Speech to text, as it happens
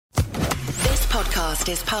podcast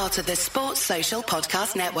is part of the Sports Social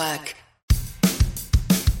Podcast Network.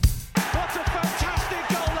 What a fantastic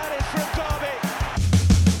goal that is from Derby.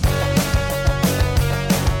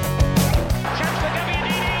 Chance for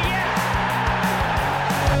Gabiadini, yes!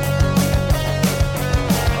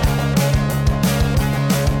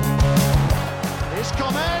 Here's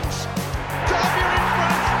comments. Derby are in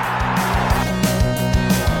front.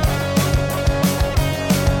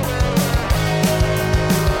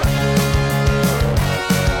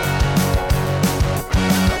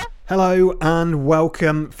 Hello and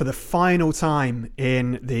welcome for the final time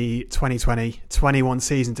in the 2020-21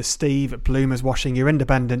 season to Steve Bloomer's Washing, your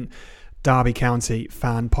independent Derby County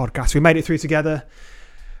fan podcast. We made it through together.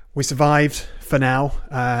 We survived for now.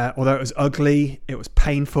 Although it was ugly, it was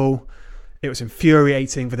painful, it was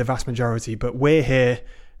infuriating for the vast majority, but we're here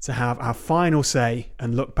to have our final say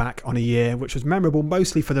and look back on a year which was memorable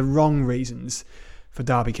mostly for the wrong reasons for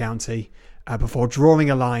Derby County. Before drawing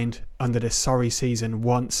a line under this sorry season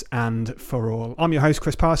once and for all. I'm your host,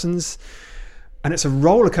 Chris Parsons, and it's a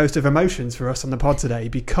roller coaster of emotions for us on the pod today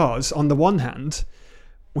because, on the one hand,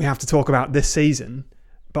 we have to talk about this season,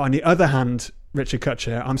 but on the other hand, Richard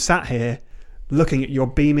Kutcher, I'm sat here looking at your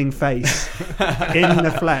beaming face in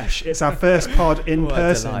the flesh. It's our first pod in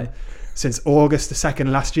person since August the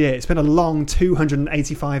 2nd last year. It's been a long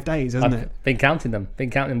 285 days, hasn't it? Been counting them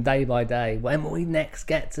day by day. When will we next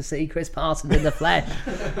get to see Chris Parsons in the flesh?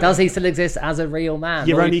 Does he still exist as a real man?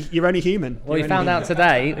 You're only human. Well, we found out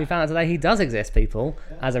today he does exist, people,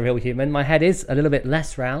 as a real human. My head is a little bit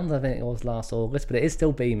less round, I think it was last August, but it is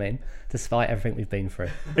still beaming despite everything we've been through.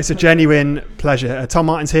 It's a genuine pleasure. Tom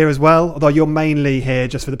Martin's here as well, although you're mainly here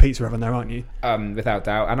just for the pizza oven there, aren't you? Without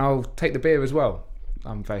doubt, and I'll take the beer as well.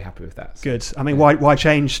 I'm very happy with that. Good. I mean, why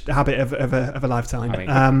change the habit of a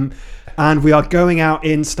lifetime? And we are going out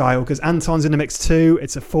in style because Anton's in the mix too.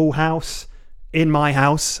 It's a full house in my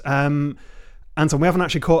house. Anton, we haven't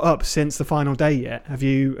actually caught up since the final day yet. Have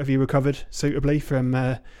you recovered suitably from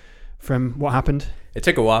what happened? It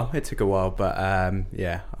took a while, but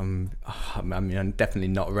yeah, I'm definitely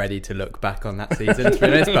not ready to look back on that season, to be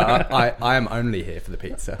honest, but I am only here for the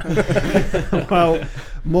pizza. Well,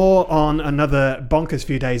 more on another bonkers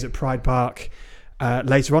few days at Pride Park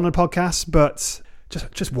later on in the podcast, but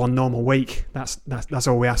just one normal week. That's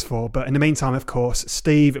all we asked for. But in the meantime, of course,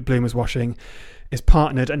 Steve Bloomer's Washing is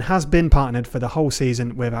partnered and has been partnered for the whole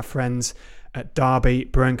season with our friends at Derby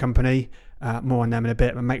Brewing Company. More on them in a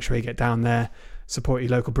bit, but make sure you get down there. Support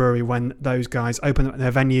your local brewery when those guys open up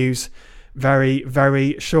their venues very,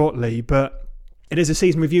 very shortly. But it is a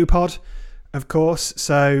season review pod, of course.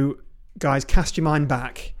 So, guys, cast your mind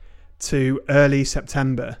back to early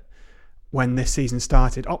September when this season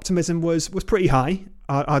started. Optimism was pretty high,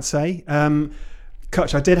 I'd say.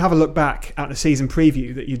 Kutch, I did have a look back at the season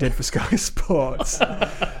preview that you did for Sky Sports.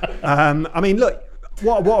 I mean, look,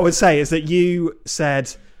 what I would say is that you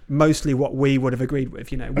said mostly what we would have agreed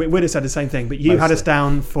with. You know, we would have said the same thing, but you had us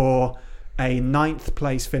down for a 9th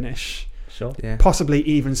place finish. Sure. Yeah. Possibly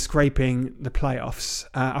even scraping the playoffs.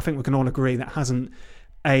 I think we can all agree that hasn't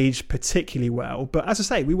aged particularly well. But as I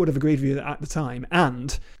say, we would have agreed with you at the time.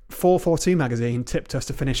 And 442 magazine tipped us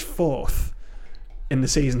to finish 4th in the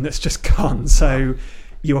season that's just gone. So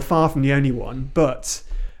you were far from the only one. But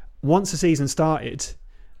once the season started,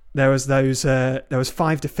 there was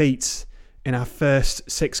 5 defeats in our first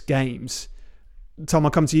 6 games. Tom,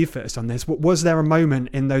 I'll come to you first on this. Was there a moment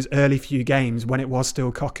in those early few games when it was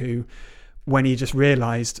still Koku, when you just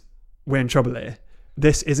realised we're in trouble here?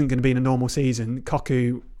 This isn't going to be in a normal season.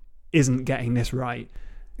 Koku isn't getting this right.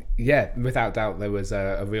 Yeah, without doubt, there was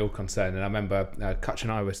a real concern. And I remember Kutch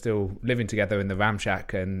and I were still living together in the Ram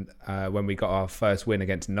Shack, and when we got our first win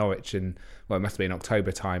against Norwich in, well, it must have been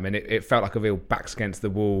October time, and it felt like a real backs against the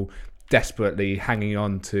wall, desperately hanging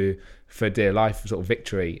on for dear life sort of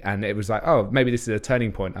victory. And it was like, oh, maybe this is a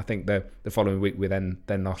turning point. I think the following week we then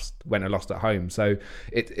went and lost at home. So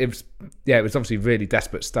it was obviously a really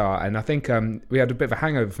desperate start. And I think we had a bit of a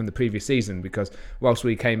hangover from the previous season, because whilst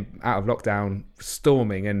we came out of lockdown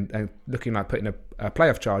storming and looking like putting a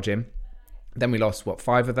playoff charge in, then we lost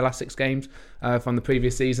 5 of the last 6 games from the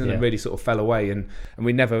previous season, and really sort of fell away, and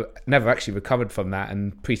we never actually recovered from that.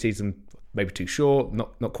 And pre-season maybe too short,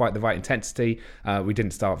 not quite the right intensity. We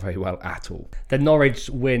didn't start very well at all. The Norwich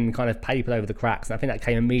win kind of papered over the cracks, and I think that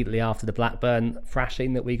came immediately after the Blackburn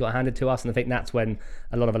thrashing that we got handed to us, and I think that's when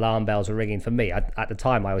a lot of alarm bells were ringing for me. At the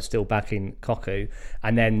time, I was still backing Koku,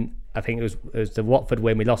 and then I think it was the Watford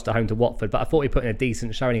win. We lost at home to Watford, but I thought we put in a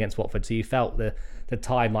decent showing against Watford, so you felt the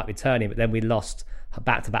tide might be turning, but then we lost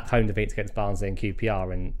back-to-back home defeats against Barnsley and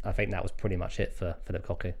QPR, and I think that was pretty much it for the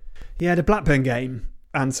Koku. Yeah, the Blackburn game,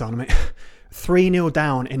 Anton, I mean, 3-0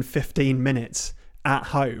 down in 15 minutes at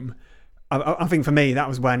home. I think for me, that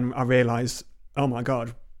was when I realised, oh my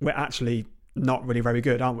God, we're actually not really very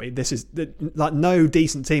good, aren't we? This is like no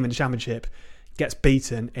decent team in the Championship gets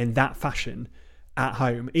beaten in that fashion at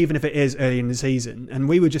home, even if it is early in the season. And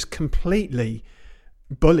we were just completely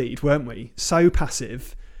bullied, weren't we? So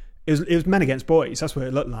passive. It was men against boys. That's what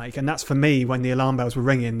it looked like. And that's for me when the alarm bells were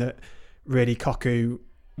ringing that really Cocu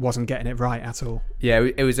wasn't getting it right at all. Yeah,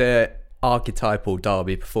 it was a archetypal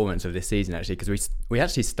Derby performance of this season, actually, because we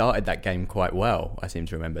actually started that game quite well. I seem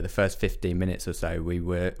to remember the first 15 minutes or so we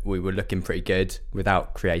were looking pretty good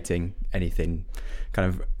without creating anything kind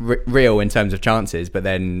of real in terms of chances, but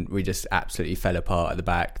then we just absolutely fell apart at the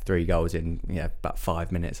back. 3 goals in about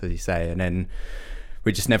 5 minutes, as you say, and then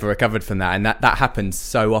we just never recovered from that. And that happens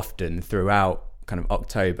so often throughout kind of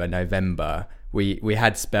October, November. We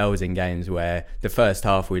had spells in games where the first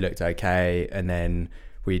half we looked okay, and then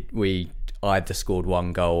we either scored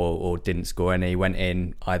 1 goal or didn't score any, went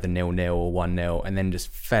in either 0-0 or 1-0, and then just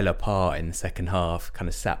fell apart in the second half, kind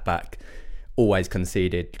of sat back, always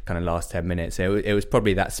conceded kind of last 10 minutes. It was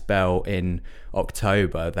probably that spell in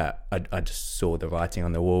October that I just saw the writing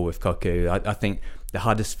on the wall with Cocu. I think the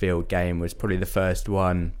Huddersfield game was probably the first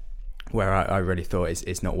one where I really thought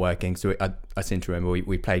it's not working. So I seem to remember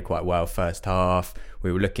we played quite well first half.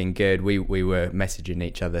 We were looking good. We were messaging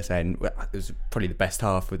each other saying, well, it was probably the best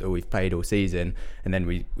half that we've played all season. And then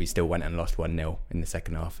we still went and lost 1-0 in the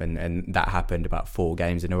second half. And that happened about 4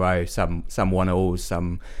 games in a row. Some 1-0s,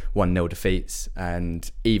 some 1-0 defeats.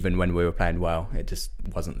 And even when we were playing well, it just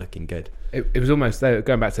wasn't looking good. It was almost there,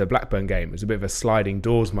 going back to the Blackburn game, it was a bit of a sliding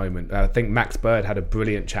doors moment. I think Max Bird had a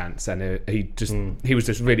brilliant chance, and he was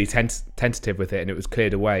just really tentative with it, and it was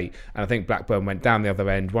cleared away. And I think Blackburn went down the other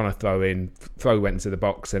end, won a throw went into the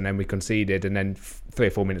box, and then we conceded. And then 3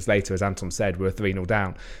 or 4 minutes later, as Anton said, we were 3-0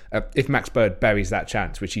 down. If Max Bird buries that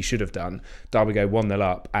chance, which he should have done, Derby go 1-0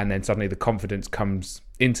 up, and then suddenly the confidence comes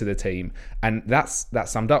into the team, and that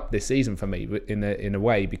summed up this season for me in a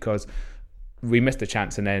way, because we missed a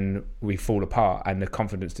chance and then we fall apart and the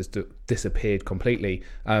confidence just disappeared completely.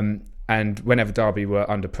 And whenever Derby were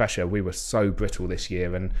under pressure, we were so brittle this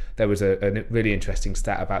year. And there was a really interesting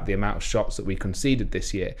stat about the amount of shots that we conceded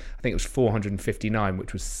this year. I think it was 459,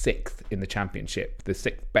 which was 6th in the Championship, the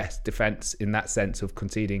 6th best defence in that sense of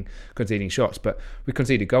conceding shots. But we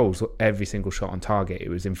conceded goals every single shot on target. It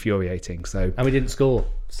was infuriating. And we didn't score.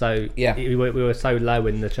 So yeah, we were so low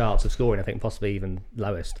in the charts of scoring, I think possibly even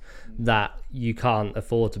lowest, that you can't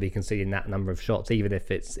afford to be conceding that number of shots, even if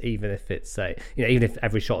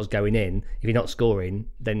every shot is going in. If you're not scoring,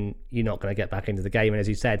 then you're not going to get back into the game. And as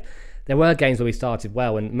you said, there were games where we started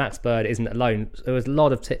well, and Max Bird isn't alone. There was a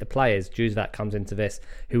lot of players, Juzvac comes into this,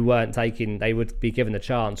 who weren't taking. They would be given a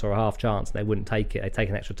chance or a half chance, and they wouldn't take it. They take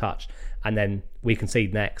an extra touch, and then we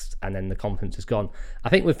concede next, and then the confidence is gone. I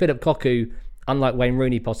think with Philip Cocu, unlike Wayne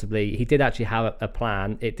Rooney possibly, he did actually have a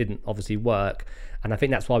plan. It didn't obviously work, and I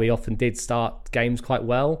think that's why we often did start games quite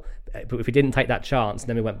well. But if we didn't take that chance and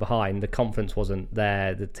then we went behind, the confidence wasn't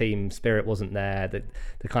there, the team spirit wasn't there,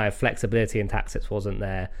 the kind of flexibility and tactics wasn't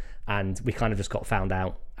there, and we kind of just got found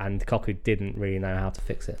out, and Cocu didn't really know how to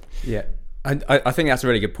fix it. Yeah. I think that's a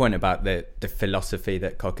really good point about the philosophy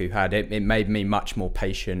that Cocu had. It made me much more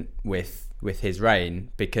patient with his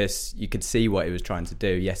reign, because you could see what he was trying to do.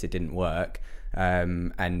 Yes, it didn't work,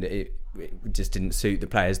 and it just didn't suit the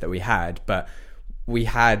players that we had, but we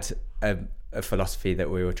had a philosophy that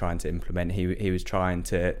we were trying to implement. He was trying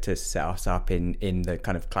to set us up in the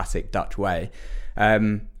kind of classic Dutch way,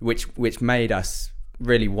 which made us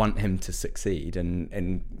really want him to succeed,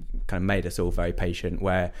 and kind of made us all very patient,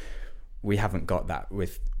 where we haven't got that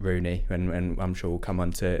with Rooney, and I'm sure we'll come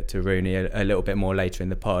on to Rooney a little bit more later in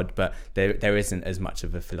the pod, but there isn't as much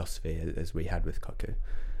of a philosophy as we had with Cocu.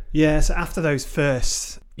 Yeah, so after those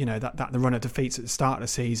first, the run of defeats at the start of the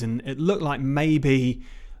season, it looked like maybe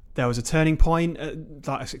there was a turning point,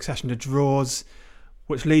 like a succession of draws,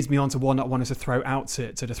 which leads me on to one that I wanted to throw out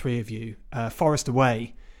to the three of you. Forest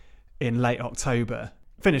away in late October,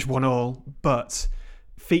 finished 1-1, but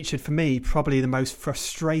featured for me probably the most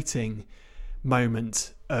frustrating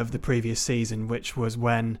moment of the previous season, which was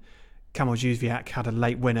when Kamil Juzviak had a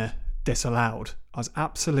late winner disallowed. I was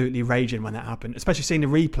absolutely raging when that happened, especially seeing the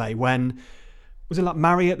replay when, was it like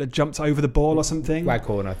Marriott that jumped over the ball or something?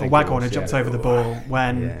 Waghorn, I think. Waghorn had jumped over the ball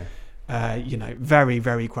when, very,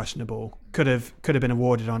 very questionable. Could have been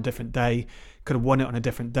awarded on a different day, could have won it on a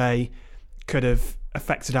different day, could have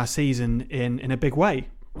affected our season in a big way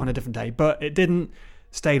on a different day, but it didn't.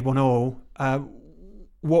 Stayed 1-1.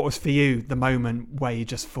 What was for you the moment where you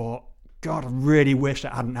just thought, God, I really wish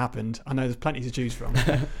that hadn't happened? I know there's plenty to choose from.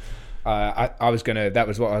 I was gonna. That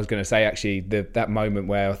was what I was gonna say. Actually, that moment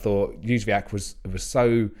where I thought Juzwiak was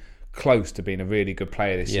so close to being a really good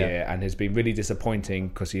player this year, and has been really disappointing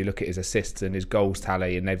because you look at his assists and his goals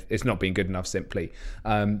tally, and it's not been good enough simply.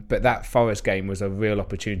 But that Forest game was a real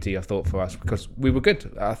opportunity, I thought, for us, because we were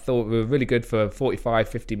good. I thought we were really good for 45,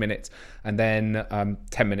 50 minutes, and then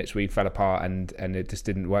 10 minutes we fell apart, and it just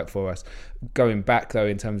didn't work for us. Going back though,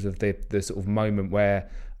 in terms of the sort of moment where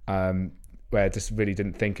I just really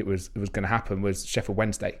didn't think it was going to happen, was Sheffield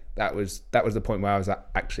Wednesday. That was the point where I was at,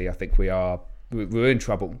 actually, I think we're in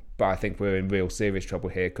trouble, but I think we're in real serious trouble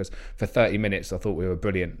here, because for 30 minutes I thought we were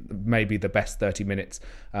brilliant, maybe the best 30 minutes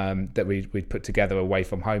that we'd put together away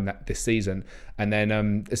from home this season. And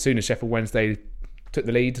then as soon as Sheffield Wednesday took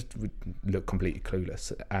the lead, we looked completely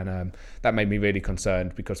clueless, and that made me really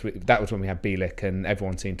concerned, because that was when we had Bielik and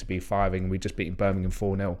everyone seemed to be firing. We'd just beaten Birmingham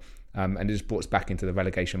 4-0. And it just brought us back into the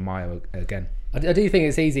relegation mire again. I do think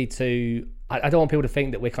it's easy to... I don't want people to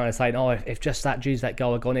think that we're kind of saying, if just that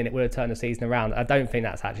goal had gone in, it would have turned the season around. I don't think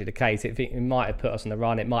that's actually the case. It might have put us on the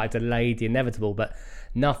run. It might have delayed the inevitable, but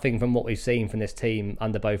nothing from what we've seen from this team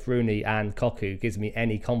under both Rooney and Cocu gives me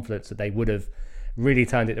any confidence that they would have really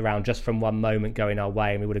turned it around just from one moment going our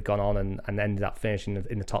way, and we would have gone on and ended up finishing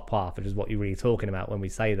in the top half, which is what you're really talking about when we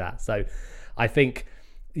say that. So I think...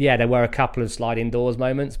 there were a couple of sliding doors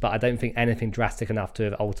moments, but I don't think anything drastic enough to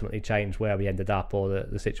have ultimately changed where we ended up, or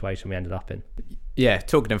the situation we ended up in. Yeah,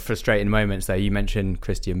 talking of frustrating moments, though, you mentioned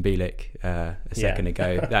Christian Bielik a second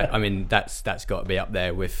ago. That's got to be up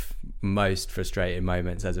there with most frustrating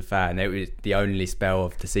moments as a fan. It was the only spell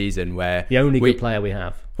of the season where good player we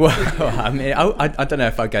have. Well, I mean, I don't know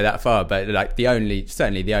if I'd go that far, but like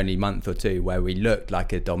certainly the only month or two where we looked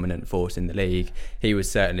like a dominant force in the league, he was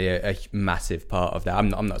certainly a massive part of that.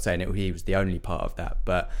 I'm not saying he was the only part of that,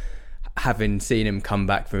 but having seen him come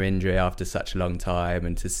back from injury after such a long time,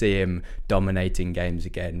 and to see him dominating games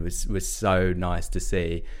again was so nice to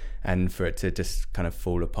see, and for it to just kind of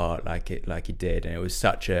fall apart like he did. And it was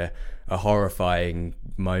such a horrifying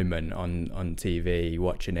moment on TV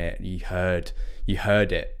watching it. You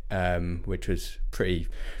heard it, which was pretty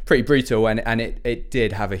brutal, and it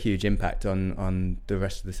did have a huge impact on the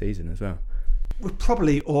rest of the season as well. We're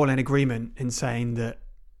probably all in agreement in saying that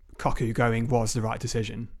Cocu going was the right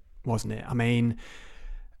decision, wasn't it? I mean,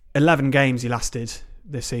 11 games he lasted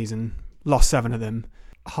this season, lost 7 of them,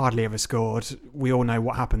 hardly ever scored. We all know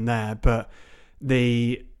what happened there, but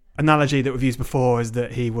the analogy that we've used before is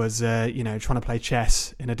that he was trying to play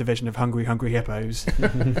chess in a division of hungry hippos.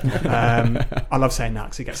 I love saying that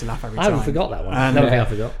because he gets a laugh every time. I haven't forgot that one. I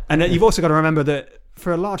forgot. And you've also got to remember that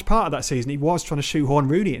for a large part of that season he was trying to shoehorn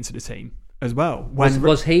Rooney into the team as well.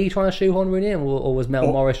 Was he trying to shoehorn Rooney in, or was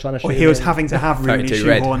Mel Morris trying to shoehorn him in? Or he was having to have Rooney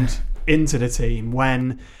shoehorned into the team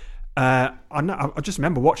when... I just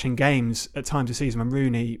remember watching games at times this season when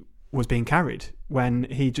Rooney was being carried, when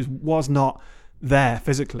he just was not there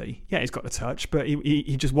physically. Yeah, he's got the touch, but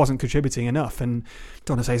he just wasn't contributing enough. And I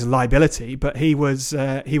don't want to say he's a liability, but he was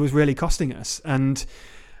really costing us. And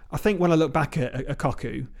I think when I look back at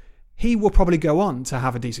Cocu, he will probably go on to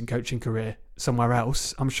have a decent coaching career somewhere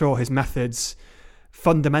else. I'm sure his methods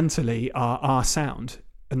fundamentally are sound,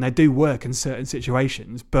 and they do work in certain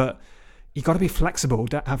situations, but you've got to be flexible,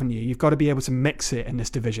 haven't you? You've got to be able to mix it in this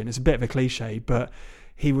division. It's a bit of a cliche, but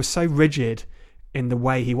he was so rigid in the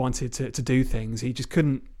way he wanted to do things. He just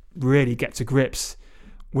couldn't really get to grips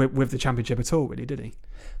with the Championship at all, really, did he?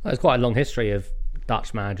 Well, there's quite a long history of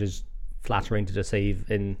Dutch managers flattering to deceive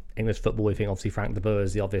in English football. We think obviously Frank de Boer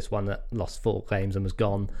is the obvious one that lost 4 games and was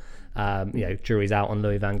gone. Jury's out on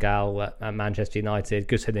Louis van Gaal at Manchester United.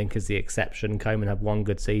 Gus Hiddink is the exception. Koeman had one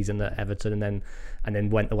good season at Everton and then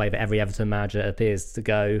went the way that every Everton manager appears to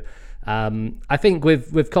go. I think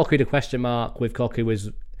with Cocu, the question mark with Cocu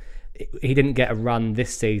was he didn't get a run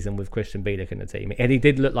this season with Christian Bielik in the team, and he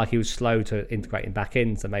did look like he was slow to integrate him back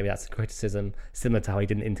in, so maybe that's a criticism, similar to how he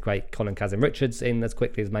didn't integrate Colin Kazim-Richards in as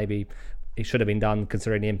quickly as maybe it should have been done,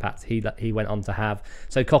 considering the impact he went on to have.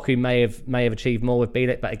 So Cocu may have achieved more with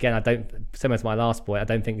Bielik, but again, similar to my last point, I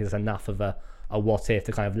don't think there's enough of a what if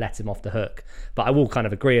to kind of let him off the hook. But I will kind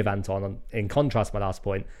of agree with Anton in contrast to my last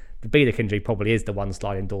point. The Bielik injury probably is the one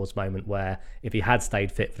sliding doors moment where if he had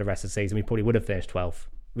stayed fit for the rest of the season, we probably would have finished 12th.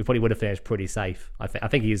 We probably would have finished pretty safe. I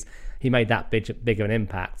think he made that big of an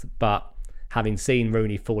impact. But having seen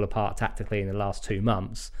Rooney fall apart tactically in the last 2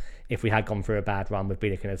 months, if we had gone through a bad run with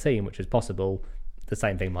Bielik in a team, which is possible, the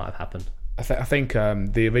same thing might have happened. I think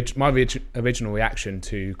my original reaction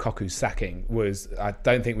to Cocu's sacking was I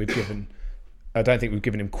don't think we've given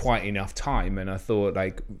him quite enough time. And I thought,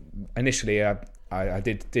 like, initially I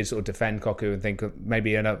did sort of defend Cocu and think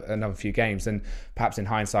maybe another few games, and perhaps in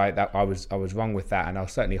hindsight that I was wrong with that, and I'll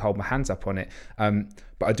certainly hold my hands up on it.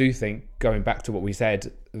 But I do think, going back to what we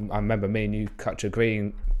said, I remember me and you, Kutch,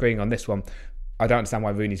 agreeing on this one. I don't understand why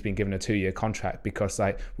Rooney's been given a 2-year contract, because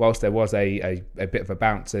whilst there was a bit of a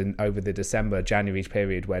bounce in over the December-January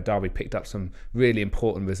period where Derby picked up some really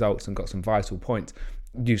important results and got some vital points,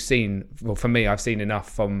 you've seen, well, for me, I've seen enough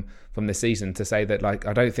from this season to say that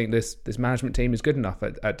I don't think this management team is good enough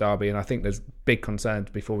at Derby, and I think there's big concerns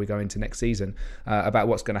before we go into next season about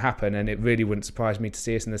what's going to happen, and it really wouldn't surprise me to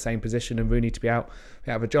see us in the same position and Rooney to be out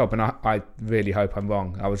of a job. And I really hope I'm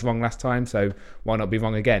wrong. I was wrong last time, so why not be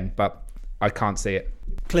wrong again? But I can't see it.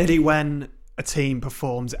 Clearly, when a team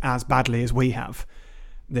performs as badly as we have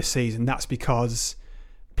this season, that's because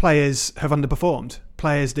players have underperformed.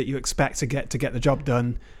 Players that you expect to get the job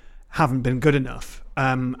done haven't been good enough.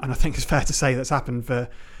 And I think it's fair to say that's happened for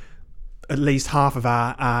at least half of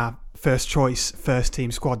our first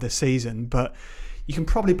team squad this season. But you can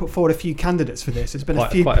probably put forward a few candidates for this. There's been a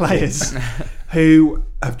few players who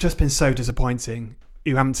have just been so disappointing,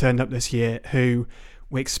 who haven't turned up this year, who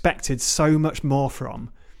we expected so much more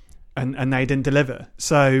from, and they didn't deliver.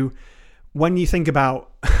 So when you think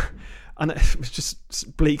about, and it was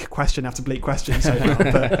just bleak question after bleak question so far,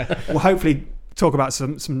 but we'll hopefully talk about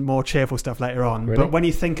some more cheerful stuff later on. Really? But when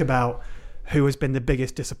you think about who has been the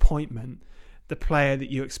biggest disappointment, the player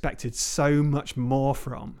that you expected so much more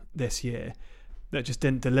from this year that just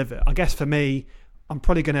didn't deliver, I guess for me, I'm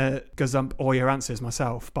probably going to gazump all your answers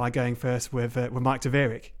myself by going first with Mike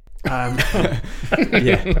Taveric.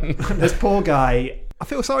 This poor guy, I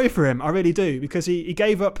feel sorry for him, I really do, because he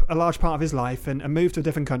gave up a large part of his life and moved to a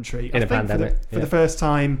different country in a pandemic for the first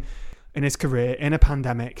time in his career in a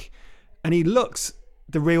pandemic, and he looks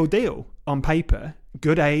the real deal on paper.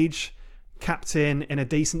 Good age, captain in a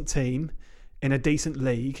decent team in a decent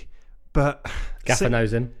league, but Gaffer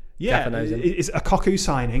knows him. Yeah, it's a Cocu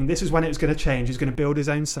signing. This is when it was going to change. He's going to build his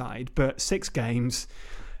own side, but 6 games,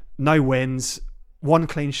 no wins, 1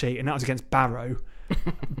 clean sheet, and that was against Barrow.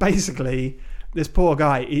 Basically, this poor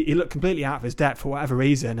guy, he looked completely out of his depth for whatever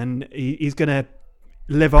reason, and he's going to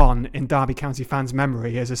live on in Derby County fans'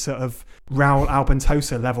 memory as a sort of Raul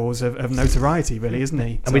Alpentosa levels of notoriety, really, isn't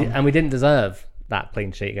he? And we didn't deserve that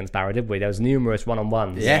clean sheet against Barrow, did we? There was numerous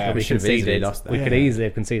one-on-ones. Yeah, we should have easily lost that. We could easily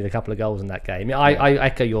have conceded a couple of goals in that game. I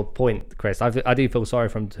echo your point, Chris. I do feel sorry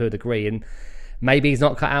for him to a degree, and maybe he's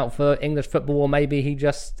not cut out for English football, or maybe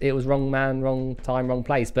it was wrong man, wrong time, wrong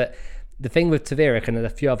place. But the thing with Taveric and a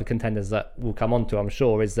few other contenders that we'll come on to, I'm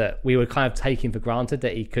sure, is that we were kind of taking for granted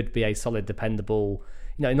that he could be a solid, dependable,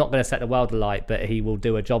 not going to set the world alight, but he will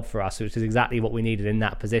do a job for us, which is exactly what we needed in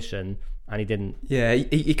that position. And he didn't. Yeah,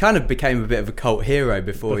 he kind of became a bit of a cult hero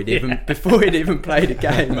before he'd even played a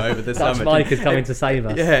game over the Dutch summer. Mike is coming to save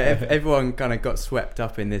us. Yeah, everyone kind of got swept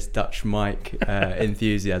up in this Dutch Mike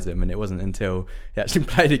enthusiasm, and it wasn't until he actually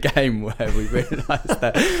played a game where we realised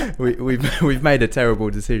that we've made a terrible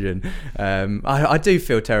decision. I do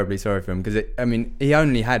feel terribly sorry for him, because he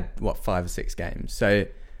only had 5 or 6 games. So,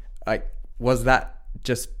 was that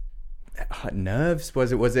just nerves?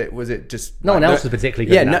 Was it just no one else was particularly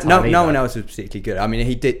good? No one else was particularly good. I mean,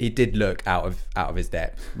 he did look out of his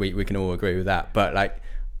depth. We can all agree with that. But I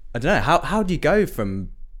don't know, how do you go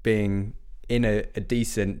from being in a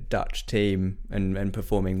decent Dutch team and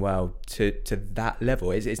performing well to that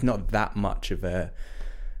level? It's not that much of a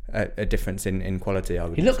difference in quality, I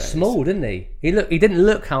would say. He looked small, didn't he? He didn't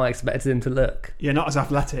look how I expected him to look. Yeah, not as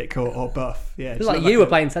athletic or buff. Yeah, it like you were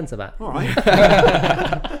playing centre back. All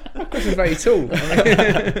right. Chris is very tall.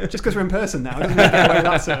 Just because we're in person now doesn't make away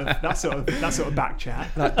that sort of back chat.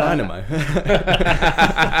 Like Dynamo.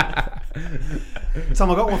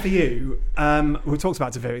 Tom, I got one for you. We talked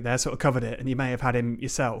about Taveric there, sort of covered it, and you may have had him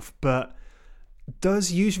yourself, but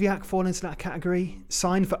does Juzwiak fall into that category?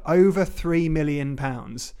 Signed for over £3 million,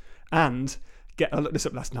 and I looked this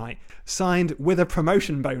up last night. Signed with a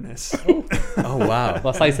promotion bonus. Oh wow!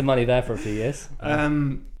 Well, save some money there for a few years.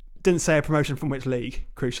 Didn't say a promotion from which league,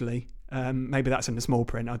 crucially. Maybe that's in the small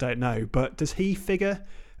print, I don't know. But does he figure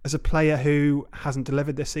as a player who hasn't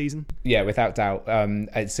delivered this season? Yeah, without doubt.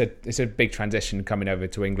 It's a big transition coming over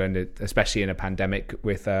to England, especially in a pandemic,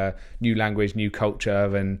 with new language, new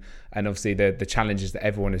culture, and obviously the challenges that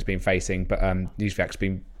everyone has been facing. But Juzwiak's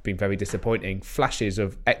been been very disappointing. Flashes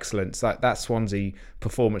of excellence, like that Swansea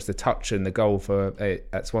performance, the touch and the goal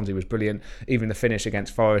at Swansea was brilliant. Even the finish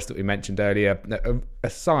against Forest that we mentioned earlier, a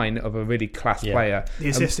sign of a really class player. The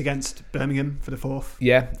assist against Birmingham for the fourth.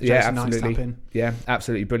 Absolutely. Yeah,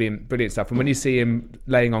 absolutely brilliant stuff. And when you see him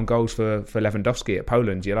laying on goals for Lewandowski at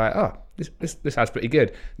Poland, you're like, oh, this sounds pretty good.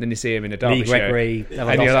 And then you see him in a Derby Gregory,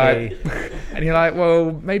 and you're like,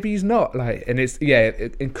 well, maybe he's not. And it's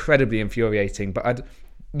incredibly infuriating. But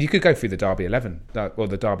you could go through the Derby 11 or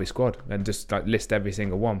the Derby squad and just list every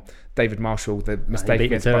single one. David Marshall, the mistake.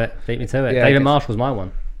 Beat me to it. Yeah, David Marshall's my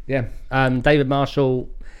one. Yeah. David Marshall,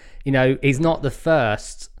 he's not the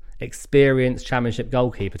first experienced Championship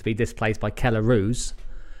goalkeeper to be displaced by Keller Roos,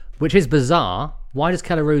 which is bizarre. Why does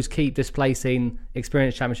Keller Roos keep displacing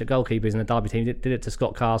experienced Championship goalkeepers in the Derby team? Did it to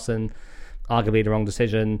Scott Carson, arguably the wrong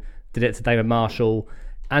decision. Did it to David Marshall.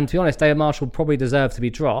 And to be honest, David Marshall probably deserved to be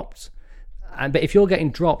dropped. But if you're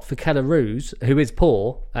getting dropped for Keller Roos, who is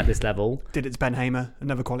poor at this level... Did it to Ben Hamer,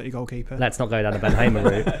 another quality goalkeeper. Let's not go down the Ben Hamer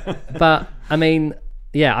route. But, I mean,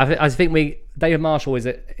 I think David Marshall,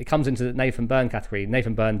 it comes into the Nathan Byrne category.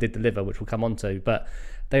 Nathan Byrne did deliver, which we'll come on to. But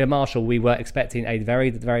David Marshall, we were expecting a very,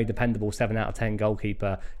 very dependable 7 out of 10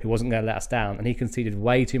 goalkeeper who wasn't going to let us down. And he conceded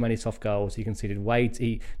way too many soft goals.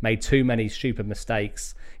 He made too many stupid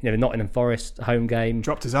mistakes. The Nottingham Forest home game.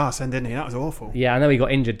 Dropped his arse then, didn't he? That was awful. Yeah, I know he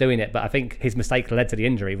got injured doing it, but I think his mistake led to the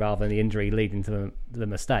injury rather than the injury leading to the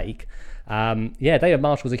mistake. David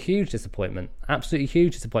Marshall was a huge disappointment. Absolutely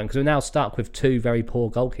huge disappointment because we're now stuck with 2 very poor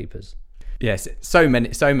goalkeepers. Yes, so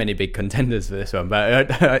many big contenders for this one,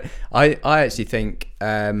 but I actually think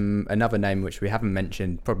another name which we haven't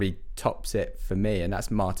mentioned probably tops it for me, and that's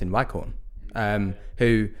Martin Waghorn,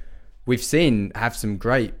 who we've seen have some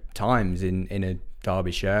great times in a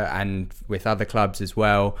Derbyshire and with other clubs as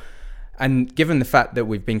well. And given the fact that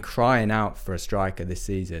we've been crying out for a striker this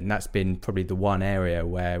season, that's been probably the one area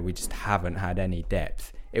where we just haven't had any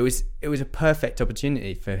depth. It was a perfect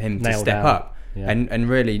opportunity for him to step up. Yeah. And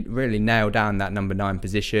really nail down that number 9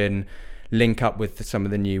 position, link up with some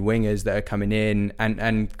of the new wingers that are coming in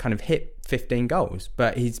and kind of hit 15 goals.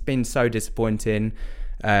 But he's been so disappointing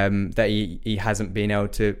that he hasn't been able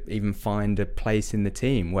to even find a place in the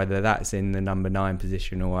team, whether that's in the number 9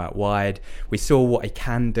 position or out wide. We saw what he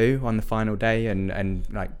can do on the final day and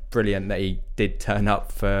brilliant that he did turn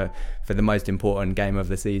up for the most important game of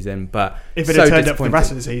the season. But if it had turned up for the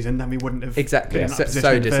rest of the season, then we wouldn't have exactly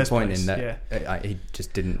so disappointing that he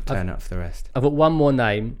just didn't turn up for the rest. I've got one more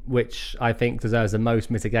name which I think deserves the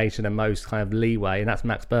most mitigation and most kind of leeway, and that's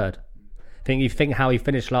Max Bird. You think how he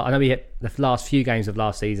finished. I know he hit the last few games of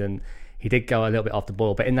last season. He did go a little bit off the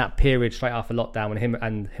ball, but in that period straight after lockdown, when him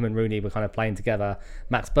and Rooney were kind of playing together,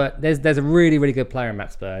 Max Bird, there's a really, really good player in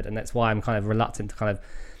Max Bird, and that's why I'm kind of reluctant to kind of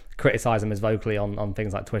criticise him as vocally on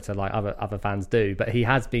things like Twitter, like other fans do. But he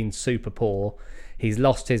has been super poor. He's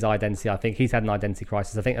lost his identity. I think he's had an identity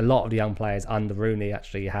crisis. I think a lot of the young players under Rooney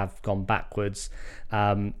actually have gone backwards.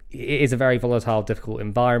 It is a very volatile, difficult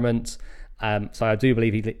environment. So I do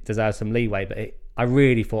believe he deserves some leeway, but I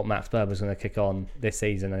really thought Max Bird was going to kick on this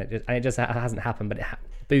season, and it just hasn't happened. But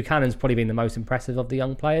Buchanan's probably been the most impressive of the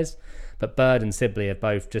young players, but Bird and Sibley have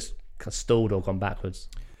both just stalled or gone backwards.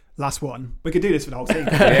 Last one. We could do this for the whole team.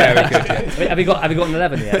 Yeah, we could. Yeah. Have you got an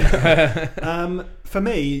 11 yet? For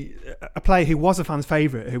me, a player who was a fan's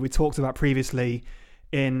favourite, who we talked about previously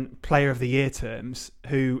in Player of the Year terms,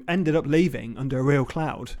 who ended up leaving under a real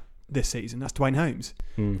cloud this season, that's Dwayne Holmes.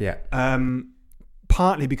 Yeah.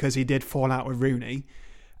 Partly because he did fall out with Rooney,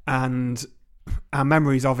 and our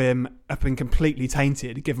memories of him have been completely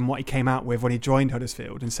tainted given what he came out with when he joined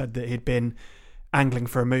Huddersfield and said that he'd been angling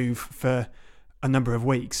for a move for a number of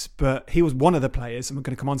weeks. But he was one of the players, and we're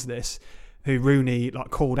going to come on to this, who Rooney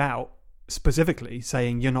called out specifically,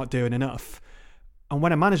 saying you're not doing enough. And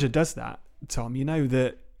when a manager does that, Tom, you know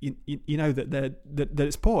that that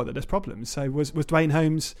it's poor, that there's problems. So was Dwayne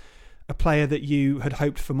Holmes a player that you had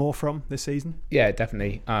hoped for more from this season? Yeah,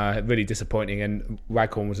 definitely. Really disappointing. And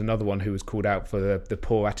Waghorn was another one who was called out for the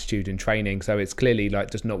poor attitude in training. So it's clearly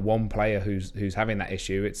just not one player who's having that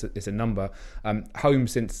issue. It's a number.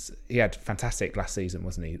 Holmes, since he had fantastic last season,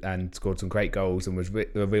 wasn't he? And scored some great goals and was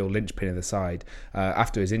a real linchpin of the side.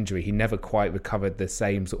 After his injury, he never quite recovered the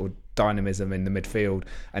same sort of dynamism in the midfield.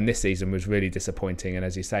 And this season was really disappointing. And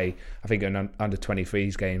as you say, I think in an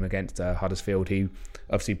under-23s game against Huddersfield, he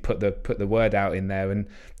obviously put the word out in there. And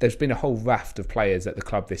there's been a whole raft of players at the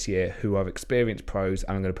club this year who are experienced pros,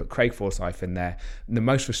 and I'm going to put Craig Forsyth in there. And the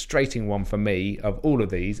most frustrating one for me of all of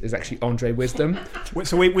these is actually Andre Wisdom.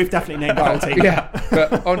 So we've definitely named the whole team. Yeah,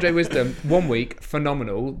 but Andre Wisdom, 1 week,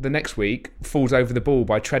 phenomenal. The next week, falls over the ball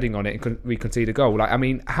by treading on it and we concede a goal. Like, I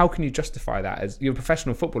mean, how can you justify that? As you're a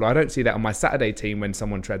professional footballer, I don't see that on my Saturday team when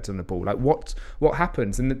someone treads on the ball. Like, what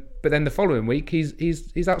happens? But then the following week, he's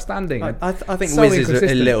outstanding. I think so Wiz is a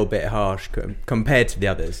inconsistent. little bit harsh compared to the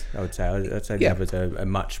others. I would say. I'd say the others are have a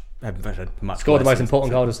much Scored the worse most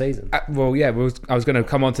important goal of the season. I was going to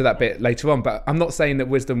come on to that bit later on, but I'm not saying that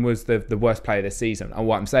Wisdom was the worst player this season. And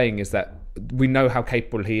what I'm saying is that we know how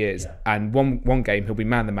capable he is. Yeah. And one game, he'll be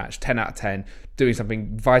man of the match, 10 out of 10, doing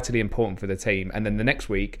something vitally important for the team. And then the next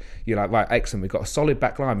week, you're like, right, excellent, we've got a solid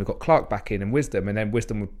back line, we've got Clark back in and Wisdom, and then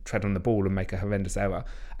Wisdom will tread on the ball and make a horrendous error.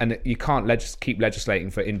 And you can't keep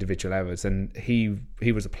legislating for individual errors. And he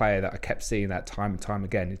was a player that I kept seeing that time and time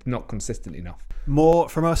again. It's not consistent enough. More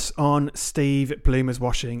from us on Steve Bloomer's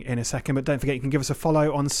Washing in a second, but don't forget you can give us a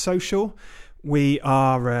follow on social. We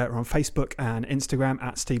are on Facebook and Instagram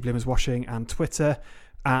at Steve Bloomer's Washing and Twitter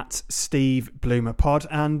at Steve Bloomer Pod.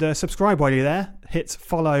 And subscribe while you're there. Hit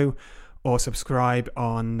follow or subscribe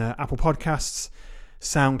on Apple Podcasts,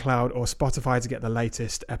 SoundCloud or Spotify to get the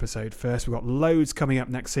latest episode first. We've got loads coming up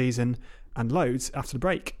next season and loads after the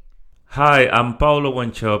break. Hi, I'm Paolo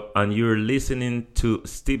Wanchop, and you're listening to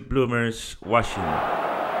Steve Bloomer's Washing.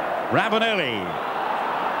 Ravanelli.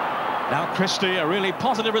 Now Christie, a really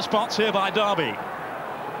positive response here by Derby.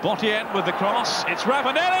 Bottienne with the cross. It's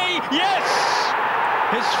Ravanelli. Yes!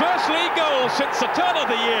 His first league goal since the turn of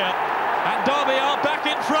the year. And Derby are back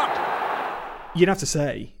in front. You'd have to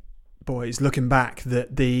say, boys, looking back,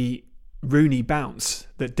 that the Rooney bounce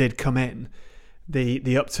that did come in,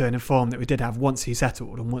 the upturn of form that we did have once he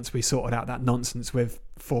settled and once we sorted out that nonsense with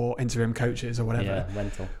 4 interim coaches or whatever,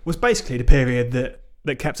 was basically the period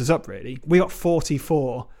that kept us up, really. We got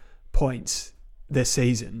 44 points this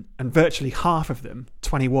season, and virtually half of them,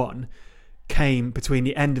 21, came between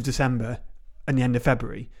the end of December and the end of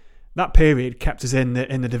February. That period kept us in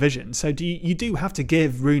the division. So you do have to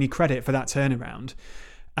give Rooney credit for that turnaround.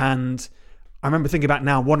 And I remember thinking back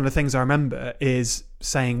now, one of the things I remember is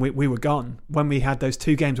saying we were gone. When we had those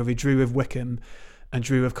 2 games where we drew with Wickham and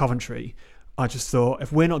drew with Coventry, I just thought,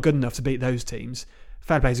 if we're not good enough to beat those teams,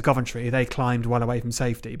 fair play to Coventry, they climbed well away from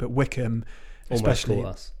safety, but Wickham especially, almost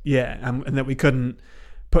caught us. Yeah, and that we couldn't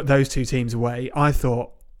put those 2 teams away. I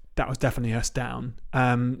thought that was definitely us down.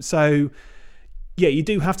 So yeah, you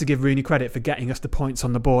do have to give Rooney credit for getting us the points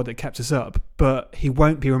on the board that kept us up, but he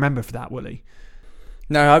won't be remembered for that, will he?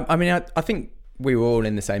 No, I mean, I think we were all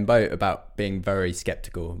in the same boat about being very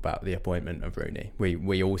sceptical about the appointment of Rooney.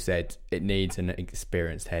 We all said it needs an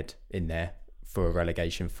experienced head in there for a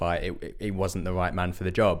relegation fight. He wasn't the right man for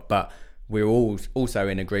the job, but we were all also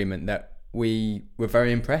in agreement that we were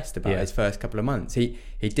very impressed about his first couple of months. He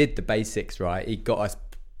did the basics right. He got us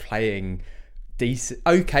playing decent,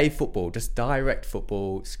 okay football, just direct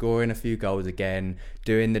football, scoring a few goals again,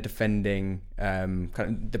 doing the defending, kind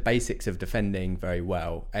of the basics of defending very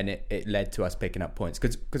well, and it led to us picking up points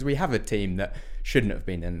because we have a team that shouldn't have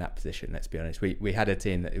been in that position. Let's be honest, we had a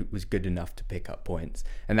team that was good enough to pick up points,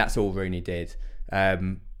 and that's all Rooney did.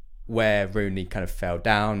 Where Rooney kind of fell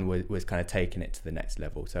down was kind of taking it to the next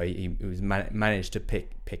level. So he was managed to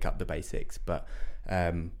pick up the basics, but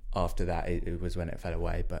after that it was when it fell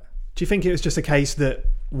away. But do you think it was just a case that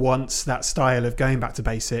once that style of going back to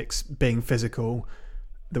basics, being physical,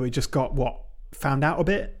 that we just got found out a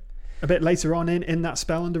bit later on in that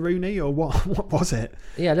spell under Rooney, or what was it?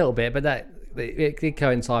 Yeah, a little bit, but it did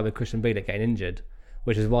coincide with Christian Bielik getting injured,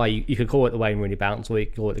 which is why you could call it the Wayne Rooney bounce, or you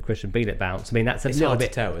could call it the Christian Bielik bounce. I mean, it's little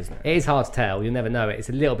bit to tell, isn't it? It is hard to tell. You'll never know it. It's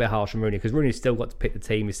a little bit harsh on Rooney because Rooney's still got to pick the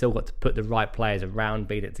team. He's still got to put the right players around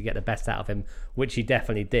Bielik to get the best out of him, which he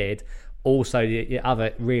definitely did. Also, the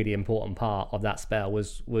other really important part of that spell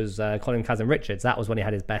was Colin Kazan-Richards. That was when he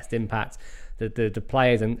had his best impact. The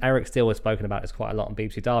players, and Eric Steele has spoken about this quite a lot on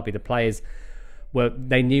BBC Derby, the players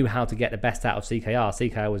they knew how to get the best out of CKR.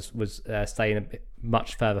 CKR was staying a bit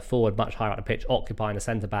much further forward, much higher up the pitch, occupying the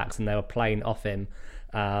centre backs, and they were playing off him.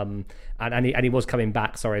 And he was coming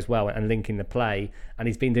back, as well, and linking the play. And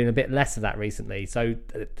he's been doing a bit less of that recently. So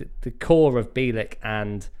the core of Bielik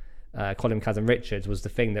and Colin Kazan-Richards was the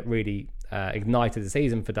thing that really ignited the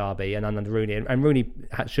season for Derby and under Rooney. And Rooney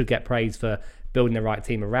should get praise for building the right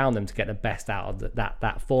team around them to get the best out of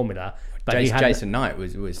that formula. But Jason Knight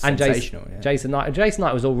was sensational. Jason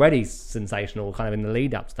Knight was already sensational kind of in the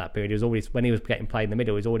lead up to that period. He was already, when he was getting played in the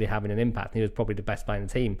middle, he was already having an impact. He was probably the best player in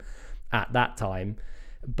the team at that time.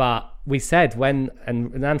 But we said and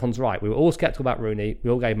Anton's right, we were all sceptical about Rooney.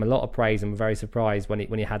 We all gave him a lot of praise and were very surprised when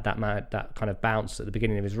he had that kind of bounce at the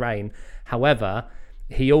beginning of his reign. However,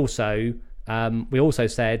 we also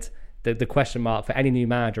said that the question mark for any new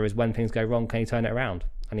manager is when things go wrong, can he turn it around?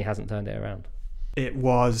 And he hasn't turned it around. It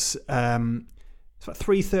was it's about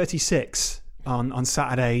 3:36 on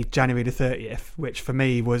Saturday, January the 30th, which for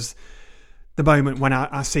me was the moment when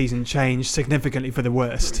our season changed significantly for the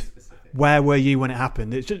worst. Where were you when it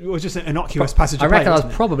happened? It was just an innocuous passage of play. I reckon I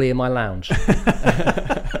was probably in my lounge.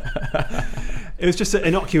 It was just an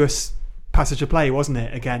innocuous passage of play, wasn't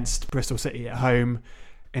it, against Bristol City at home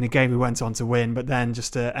in a game we went on to win, but then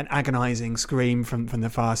just an agonising scream from the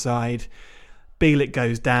far side. Bielik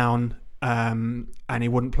goes down, and he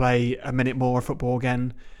wouldn't play a minute more of football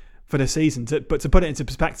again for the season. But to put it into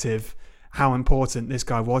perspective, how important this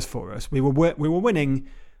guy was for us, we were winning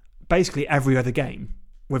basically every other game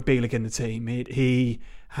with Bielik in the team. He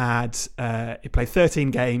played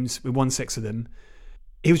 13 games, we won 6 of them.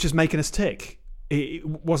 He was just making us tick,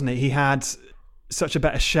 wasn't he? He had such a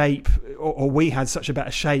better shape, or we had such a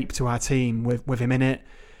better shape to our team with him in it.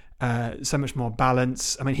 So much more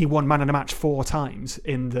balance. I mean, he won man of the match 4 times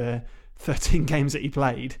in the 13 games that he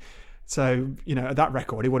played. So, at that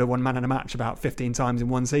record, he would have won man of the match about 15 times in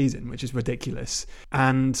one season, which is ridiculous.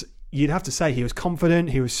 And you'd have to say he was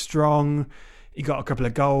confident, he was strong, he got a couple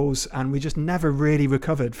of goals, and we just never really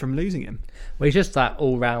recovered from losing him. Well, he's just that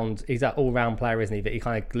all-round player, isn't he? That he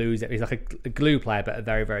kind of glues it. He's like a glue player, but a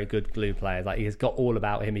very, very good glue player. Like, he's got all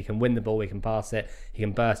about him. He can win the ball, he can pass it, he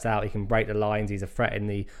can burst out, he can break the lines. He's a threat in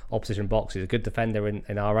the opposition box. He's a good defender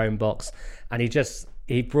in our own box. And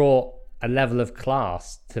he brought a level of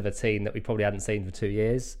class to the team that we probably hadn't seen for 2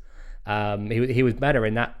 years. He was better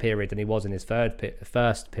in that period than he was in his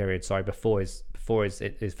first period. Before his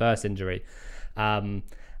first injury. And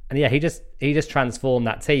yeah, he just transformed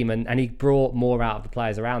that team, and he brought more out of the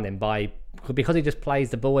players around him because he just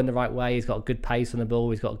plays the ball in the right way. He's got good pace on the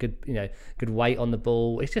ball. He's got good weight on the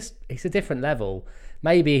ball. It's a different level.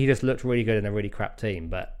 Maybe he just looked really good in a really crap team,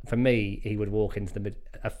 but for me, he would walk into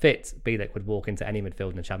a fit Bielik would walk into any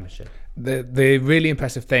midfield in the Championship. The really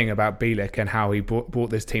impressive thing about Bielik and how he brought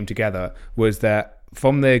this team together was that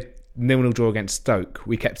from the 0-0 draw against Stoke,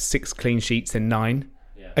 we kept 6 clean sheets in 9.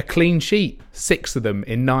 A clean sheet, 6 of them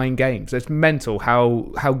in 9 games. It's mental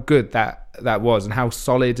how good that was and how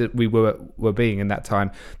solid we were being in that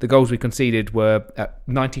time. The goals we conceded were at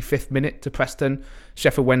 95th minute to Preston,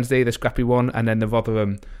 Sheffield Wednesday, the scrappy one, and then the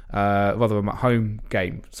Rotherham at home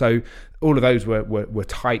game. So all of those were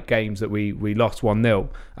tight games that we lost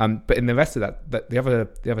 1-0. But in the rest of that the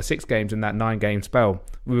other 6 games in that 9-game spell,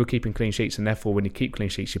 we were keeping clean sheets, and therefore when you keep clean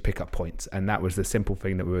sheets, you pick up points, and that was the simple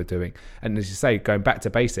thing that we were doing. And as you say, going back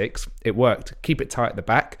to basics, it worked. Keep it tight at the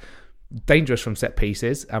back, dangerous from set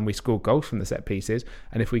pieces, and we scored goals from the set pieces.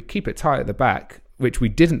 And if we keep it tight at the back, which we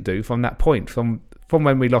didn't do from that point, from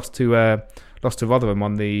when we lost to Rotherham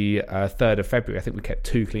on the 3rd of February, I think we kept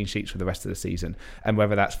 2 clean sheets for the rest of the season. And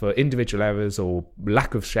whether that's for individual errors or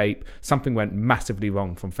lack of shape, something went massively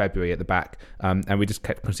wrong from February at the back. And we just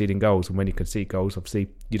kept conceding goals. And when you concede goals, obviously,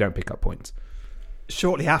 you don't pick up points.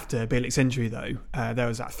 Shortly after Bielik's injury, though, there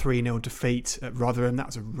was that 3-0 defeat at Rotherham. That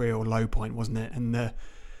was a real low point, wasn't it? And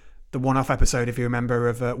the one-off episode, if you remember,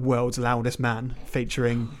 of World's Loudest Man,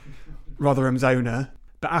 featuring Rotherham's owner.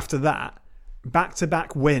 But after that,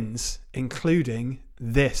 back-to-back wins, including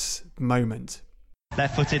this moment.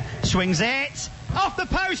 Left-footed, swings it, off the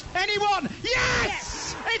post, anyone?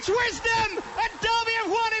 Yes! It's Wisdom, and Derby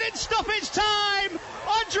have won it in stoppage time!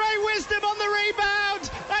 Andre Wisdom on the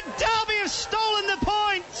rebound, and Derby have stolen the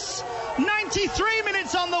points! 93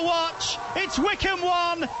 minutes on the watch, it's Wycombe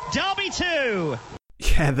 1, Derby 2!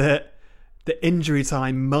 Yeah, the injury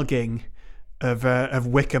time mugging of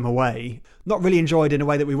Wycombe away, not really enjoyed in a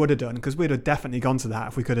way that we would have done, because we'd have definitely gone to that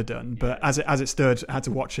if we could have done. But as it stood, I had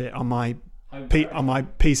to watch it on my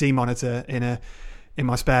PC monitor in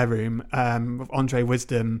my spare room, with Andre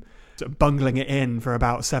Wisdom sort of bungling it in for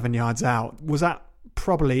about 7 yards out. Was that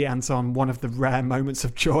probably, Anton, one of the rare moments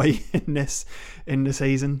of joy in the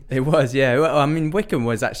season? It was, yeah. Well, I mean, Wycombe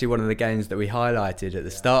was actually one of the games that we highlighted at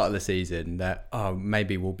the start of the season, that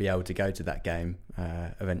maybe we'll be able to go to that game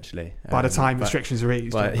eventually. By the time restrictions are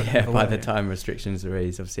eased. By the time restrictions are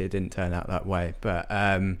eased. Obviously, it didn't turn out that way. But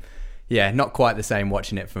not quite the same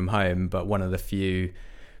watching it from home, but one of the few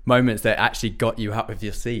moments that actually got you out of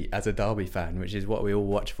your seat as a Derby fan, which is what we all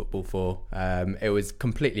watch football for. It was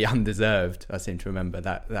completely undeserved, I seem to remember,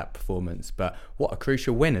 that performance. But what a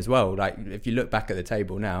crucial win as well. Like, if you look back at the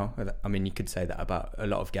table now, I mean, you could say that about a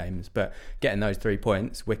lot of games, but getting those 3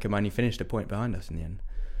 points, Wycombe only finished a point behind us in the end.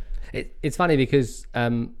 It's funny because,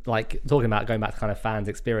 like, talking about going back to kind of fans'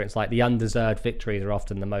 experience, like, the undeserved victories are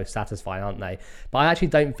often the most satisfying, aren't they? But I actually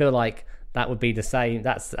don't feel like that would be the same.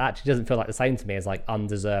 That's actually doesn't feel like the same to me as like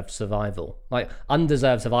undeserved survival. Like,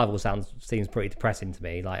 undeserved survival seems pretty depressing to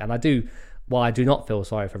me. Like, and while I do not feel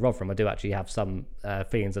sorry for Rotherham, I do actually have some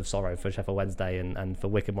feelings of sorrow for Sheffield Wednesday and for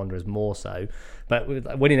Wycombe Wanderers more so. But with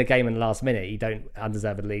winning a game in the last minute, you don't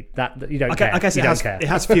undeservedly you don't care. I guess it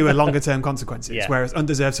has fewer longer term consequences. Yeah. Whereas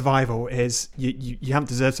undeserved survival is you haven't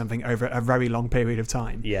deserved something over a very long period of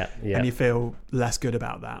time. Yeah. And you feel less good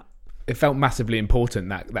about that. It felt massively important,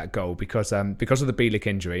 that goal, because of the Bielik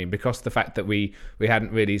injury and because of the fact that we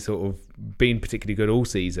hadn't really sort of been particularly good all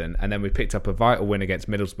season, and then we picked up a vital win against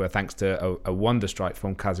Middlesbrough thanks to a wonder strike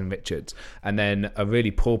from Kazim Richards, and then a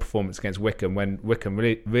really poor performance against Wycombe when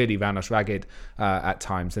Wycombe really ran us ragged at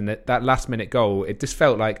times. And that last minute goal, it just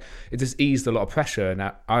felt like it just eased a lot of pressure. And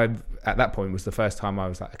at that point was the first time I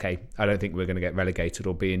was like, okay, I don't think we're going to get relegated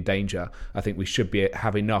or be in danger. I think we should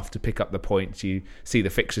have enough to pick up the points. You see the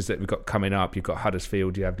fixtures that we've got coming up. You've got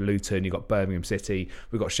Huddersfield, you have Luton, you've got Birmingham City,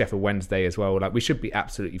 we've got Sheffield Wednesday as well. Like, we should be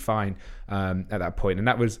absolutely fine at that point. And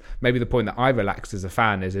that was maybe the point that I relaxed as a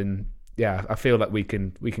fan, is in, yeah, I feel like we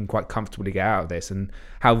can quite comfortably get out of this, and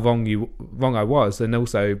how wrong I was, and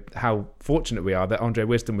also how fortunate we are that Andre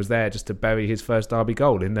Wisdom was there just to bury his first Derby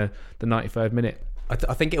goal in the 93rd minute.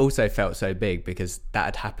 I think it also felt so big because that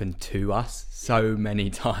had happened to us so many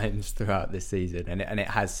times throughout this season, and it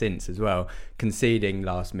has since as well. Conceding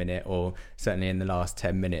last minute, or certainly in the last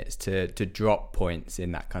 10 minutes, to drop points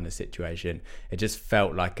in that kind of situation, it just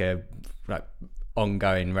felt like a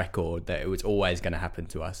ongoing record that it was always going to happen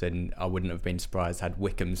to us. And I wouldn't have been surprised had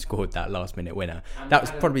Wycombe scored that last minute winner. That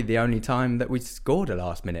was probably the only time that we scored a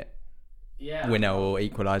last minute winner or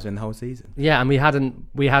equaliser in the whole season. Yeah, and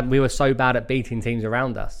we were so bad at beating teams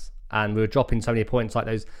around us, and we were dropping so many points, like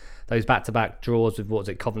those back-to-back draws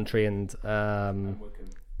with Coventry and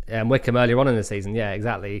Wycombe earlier on in the season. Yeah,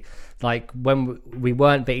 exactly. Like, when we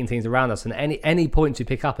weren't beating teams around us, and any points we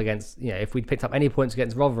pick up against, if we'd picked up any points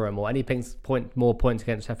against Rotherham, or more points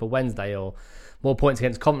against Sheffield Wednesday, or more points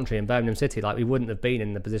against Coventry and Birmingham City, like, we wouldn't have been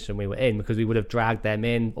in the position we were in, because we would have dragged them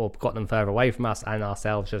in or got them further away from us, and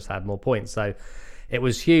ourselves just had more points. So it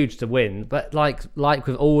was huge to win. But like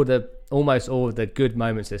with almost all of the good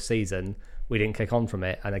moments this season, we didn't kick on from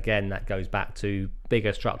it. And again, that goes back to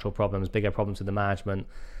bigger structural problems, bigger problems with the management.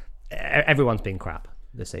 Everyone's been crap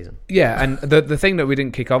this season. Yeah, and the thing that we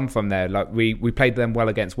didn't kick on from there, like, we played them well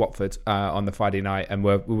against Watford on the Friday night, and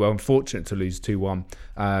we were unfortunate to lose 2-1.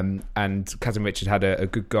 And Kazim Richard had a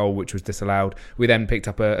good goal which was disallowed. We then picked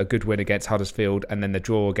up a good win against Huddersfield, and then the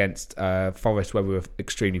draw against Forest, where we were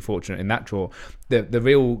extremely fortunate in that draw. The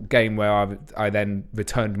real game where I then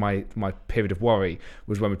returned my period of worry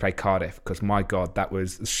was when we played Cardiff, because my God, that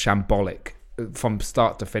was shambolic from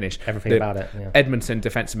start to finish. Everything about it. Yeah. Edmondson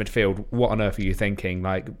defensive midfield. What on earth are you thinking?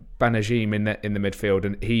 Like, Banajim in the midfield,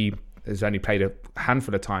 and he has only played a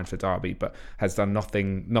handful of times for Derby, but has done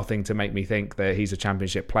nothing to make me think that he's a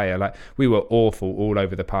championship player. Like, we were awful all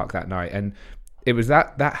over the park that night, and it was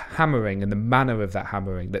that hammering and the manner of that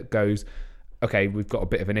hammering that goes, okay, we've got a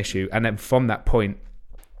bit of an issue. And then from that point,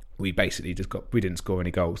 we basically we didn't score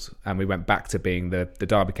any goals, and we went back to being the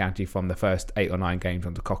Derby County from the first 8 or 9 games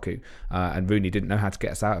under Koku, and Rooney didn't know how to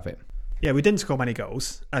get us out of it. Yeah, we didn't score many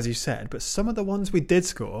goals, as you said, but some of the ones we did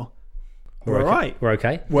score were all right. We're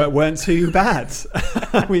okay. Weren't too bad.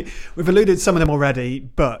 We've alluded to some of them already,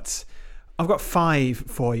 but I've got 5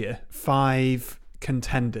 for you. 5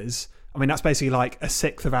 contenders. I mean, that's basically like a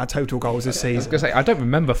sixth of our total goals this season. I was going to say, I don't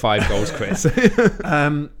remember 5 goals, Chris.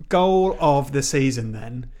 Goal of the season,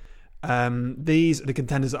 then. These are the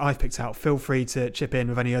contenders that I've picked out. Feel free to chip in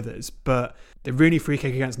with any others. But the Rooney free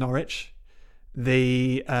kick against Norwich,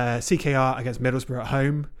 the CKR against Middlesbrough at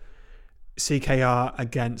home, CKR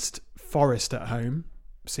against Forest at home,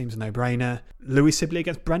 seems a no-brainer. Louis Sibley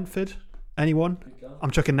against Brentford, anyone? I'm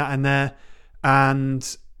chucking that in there.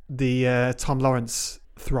 And the Tom Lawrence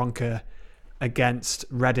thronker against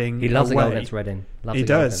Reading. He loves away. a goal against Reading. He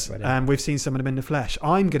does. We've seen some of them in the flesh.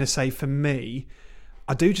 I'm going to say, for me,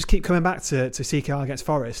 I do just keep coming back to CKR against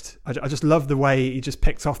Forest. I just love the way he just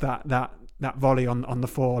picked off that volley on the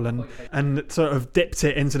fall and sort of dipped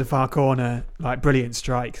it into the far corner. Like, brilliant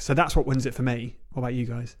strike. So that's what wins it for me. What about you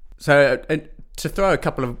guys? So to throw a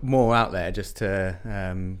couple of more out there, just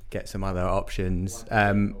to get some other options.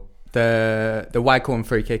 The Waghorn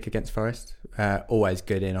free kick against Forest, always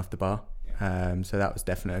good in off the bar. So that was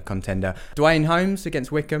definitely a contender. Dwayne Holmes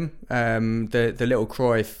against Wickham, the little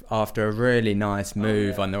Cruyff after a really nice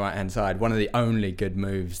move on the right hand side. One of the only good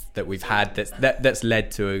moves that we've had that's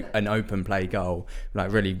led to an open play goal.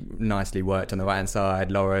 Like really nicely worked on the right hand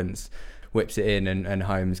side. Lawrence whips it in and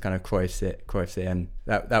Holmes kind of Cruyffs it in.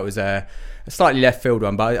 That was a slightly left field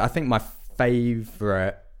one, but I think my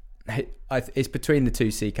favourite, it's between the two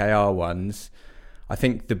CKR ones. I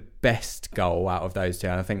think the best goal out of those two,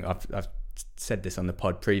 and I think I've said this on the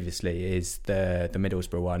pod previously, is the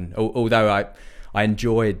Middlesbrough one. Although I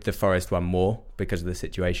enjoyed the Forest one more because of the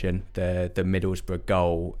situation. The Middlesbrough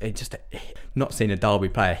goal, it just not seen a Derby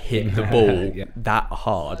player hit the ball that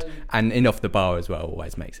hard and in off the bar as well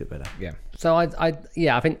always makes it better. Yeah. So I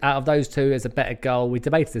think out of those two, it's a better goal. We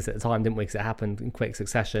debated this at the time, didn't we? Because it happened in quick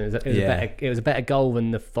succession. It was a better goal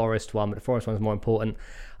than the Forest one, but the Forest one was more important.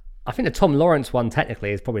 I think the Tom Lawrence one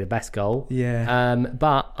technically is probably the best goal. Yeah.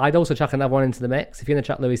 But I'd also chuck another one into the mix. If you're going to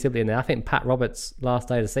chuck Louis Sibley in there, I think Pat Roberts' last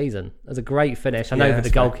day of the season was a great finish. I know that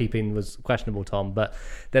the goalkeeping was questionable, Tom, but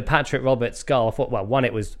the Patrick Roberts goal, I thought, well, one,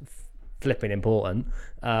 it was flipping important,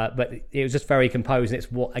 but it was just very composed. And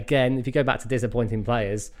it's what, again, if you go back to disappointing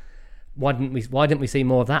players, why didn't we see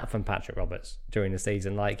more of that from Patrick Roberts during the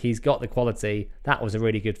season? Like, he's got the quality. That was a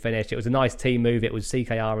really good finish. It was a nice team move. It was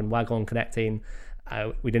CKR and Waghorn connecting.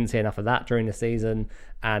 We didn't see enough of that during the season,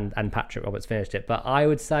 and Patrick Roberts finished it. But I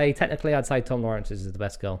would say, technically, I'd say Tom Lawrence's is the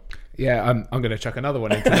best goal. Yeah, I'm going to chuck another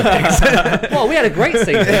one into the mix. Well, we had a great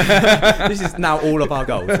season. This is now all of our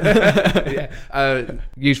goals.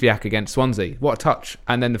 Juzwiak against Swansea. What a touch.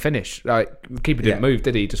 And then the finish. Like, keeper didn't move,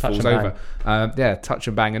 did he? Just touch falls over. Touch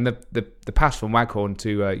and bang. And the pass from Waghorn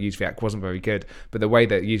to Juzwiak wasn't very good. But the way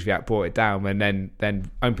that Juzwiak brought it down and then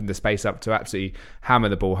opened the space up to absolutely hammer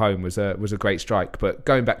the ball home was a great strike. But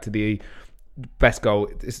going back to the best goal,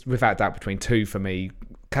 it's without doubt between two for me.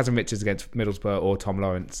 Kazim Richards against Middlesbrough or Tom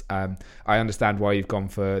Lawrence. I understand why you've gone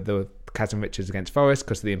for the Kazim Richards against Forest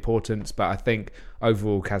because of the importance, but I think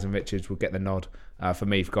overall Kazim Richards will get the nod for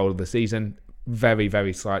me for goal of the season. Very,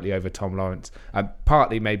 very slightly over Tom Lawrence.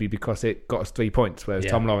 Partly maybe because it got us 3 points, whereas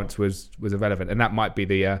Tom Lawrence was irrelevant, and that might be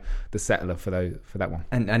the settler for that one.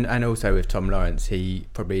 And also with Tom Lawrence, he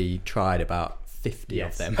probably tried about 50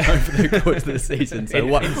 of them over the course of the season.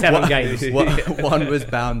 So in 7 games. One was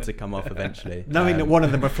bound to come off eventually. Knowing that one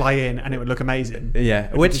of them would fly in and it would look amazing.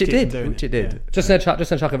 Yeah, which it did. Yeah. Just going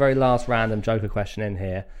to chuck a very last random Joker question in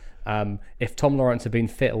here. If Tom Lawrence had been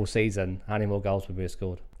fit all season, how many more goals would we have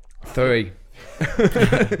scored? 3.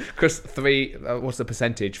 Because 3, what's the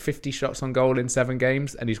percentage? 50 shots on goal in 7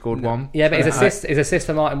 games, and he scored 1. Yeah, but his assist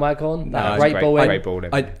for Martin Waghorn, great ball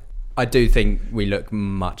in. I do think we look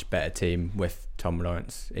much better team with Tom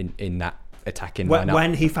Lawrence in that attacking lineup.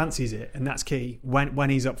 When he fancies it, and that's key. When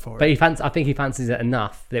he's up for it. But I think he fancies it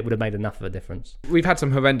enough that it would have made enough of a difference. We've had some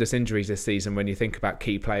horrendous injuries this season when you think about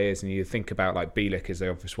key players, and you think about like Bielik is the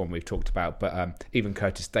obvious one we've talked about, but even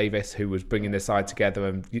Curtis Davis, who was bringing the side together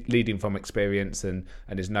and leading from experience and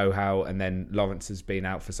his know-how, and then Lawrence has been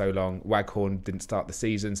out for so long. Waghorn didn't start the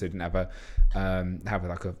season, so he didn't have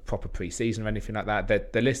like a proper pre-season or anything like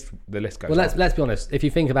that. The list goes on. Well, let's be honest. If you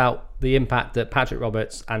think about the impact that Patrick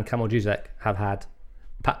Roberts and Kamil Juzek have had,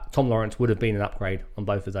 Tom Lawrence would have been an upgrade on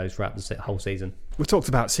both of those throughout the whole season. We talked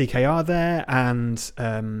about CKR there and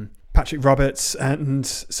Patrick Roberts and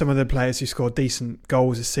some of the players who scored decent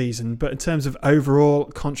goals this season. But in terms of overall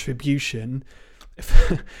contribution,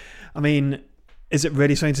 I mean, is it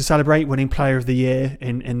really something to celebrate winning Player of the Year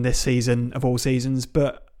in this season of all seasons?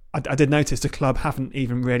 But I did notice the club haven't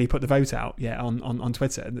even really put the vote out yet on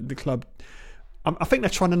Twitter. The club, I think they're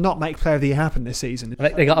trying to not make Player of the Year happen this season.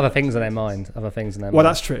 They got other things on their mind. Well,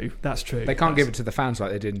 that's true. They can't give it to the fans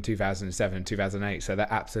like they did in 2007 and 2008, so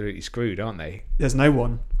they're absolutely screwed, aren't they? There's no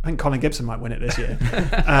one. I think Colin Gibson might win it this year.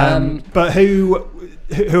 But who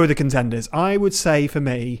are the contenders? I would say for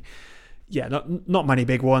me, not many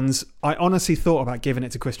big ones. I honestly thought about giving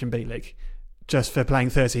it to Christian Bielik, just for playing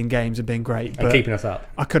 13 games and being great. And keeping us up.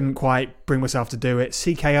 I couldn't quite bring myself to do it.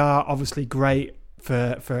 CKR, obviously great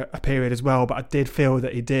for a period as well, but I did feel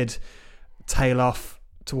that he did tail off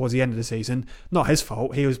towards the end of the season. Not his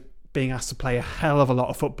fault. He was being asked to play a hell of a lot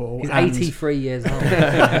of football. He's 83 years old.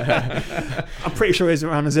 I'm pretty sure he's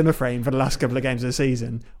around a Zimmer frame for the last couple of games of the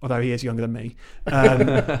season, although he is younger than me.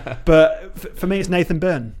 But for me, it's Nathan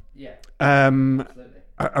Byrne. Yeah, absolutely.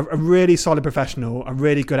 A really solid professional, a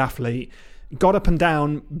really good athlete. Got up and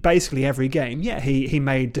down basically every game. Yeah, he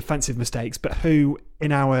made defensive mistakes, but who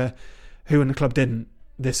in the club didn't?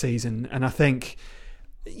 this season. And I think,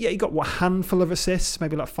 he got a handful of assists,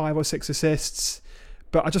 maybe like 5 or 6 assists.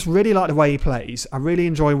 But I just really like the way he plays. I really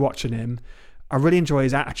enjoy watching him. I really enjoy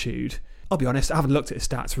his attitude. I'll be honest, I haven't looked at his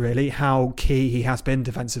stats really, how key he has been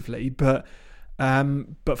defensively. But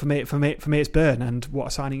for me, it's Byrne, and what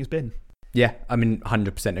a signing has been. Yeah, I mean,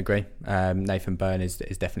 100% agree. Nathan Byrne is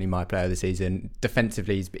definitely my player of the season.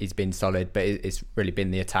 Defensively, he's been solid, but it's really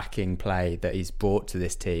been the attacking play that he's brought to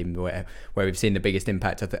this team where we've seen the biggest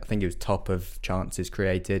impact. I think he was top of chances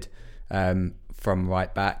created from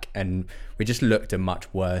right back, and we just looked a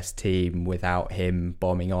much worse team without him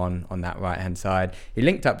bombing on that right hand side. He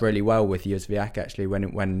linked up really well with Jozwiak actually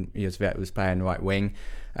when Jozwiak was playing right wing,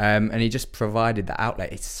 and he just provided the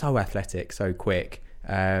outlet. He's so athletic, so quick.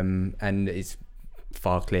 And it's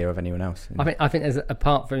far clear of anyone else. I think there's,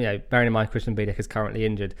 apart from, bearing in mind Christian Bielik is currently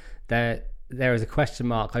injured, there is a question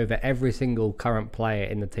mark over every single current player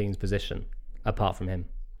in the team's position apart from him.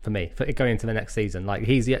 For me, going into the next season, like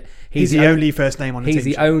he's the only first name on the team sheet.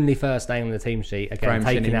 He's the only first name on the team sheet. Again,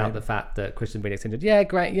 taking out the fact that Christian Bielik's injured. Yeah,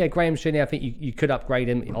 great. Yeah, Graham Shinnie. I think you could upgrade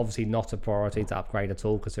him. Obviously, not a priority to upgrade at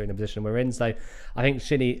all, considering the position we're in. So, I think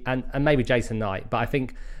Shinnie and maybe Jason Knight, but I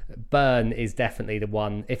think Byrne is definitely the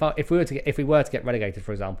one. If we were to get relegated,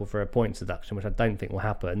 for example, for a points deduction, which I don't think will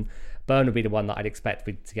happen, Byrne would be the one that I'd expect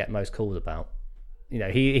to get most calls about.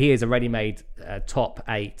 He is a ready-made top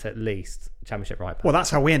 8 at least Championship right back. Well, that's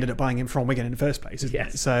how we ended up buying him from Wigan in the first place, isn't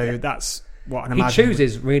it? So that's what I imagine. He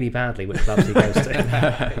chooses really badly which clubs he goes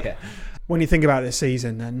to. Yeah. When you think about this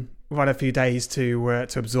season, then we've had a few days to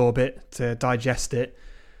absorb it, to digest it,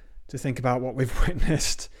 to think about what we've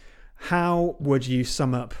witnessed. How would you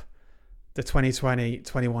sum up the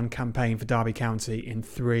 2020-21 campaign for Derby County in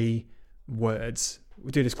 3 words?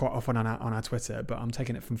 We do this quite often on our Twitter, but I'm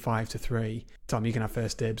taking it from 5 to 3. Tom, you can have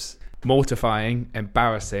first dibs. Mortifying,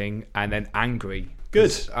 embarrassing, and then angry. Good.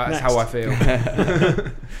 That's how I feel.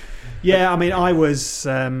 Yeah, I mean, I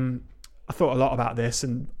thought a lot about this,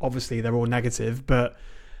 and obviously they're all negative, but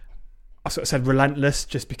I sort of said relentless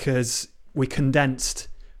just because we condensed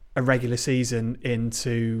a regular season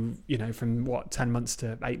into, from 10 months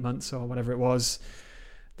to 8 months or whatever it was.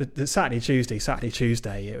 The Saturday,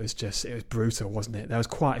 Tuesday, it was brutal, wasn't it? There was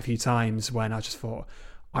quite a few times when I just thought,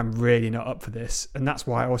 I'm really not up for this. And that's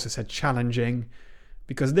why I also said challenging,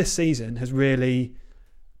 because this season has really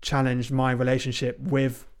challenged my relationship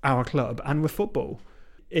with our club and with football.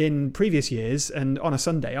 In previous years, and on a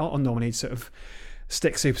Sunday, I'll normally sort of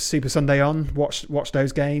stick Super Sunday on, watch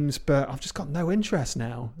those games, but I've just got no interest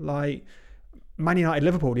now. Like Man United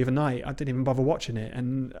Liverpool the other night, I didn't even bother watching it,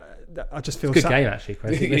 and I just feel it's a good game actually,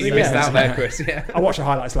 Chris. You missed out there, Chris. Yeah. I'll watch the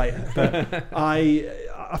highlights later, but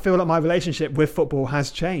I feel like my relationship with football has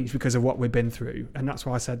changed because of what we've been through, and that's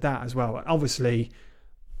why I said that as well. Obviously,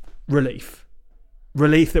 relief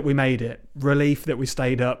that we made it, relief that we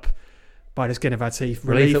stayed up by the skin of our teeth,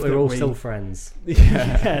 relief that we're all still friends.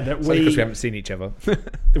 That because we haven't seen each other.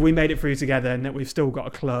 That we made it through together, and that we've still got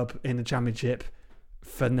a club in the Championship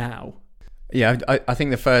for now. Yeah, I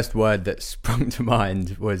think the first word that sprung to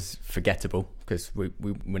mind was forgettable, because we're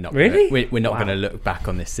not really we're not going to look back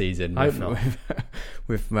on this season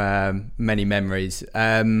with many memories.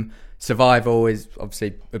 Survival is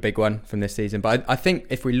obviously a big one from this season, but I think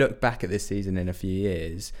if we look back at this season in a few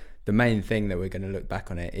years, the main thing that we're going to look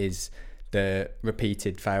back on it is the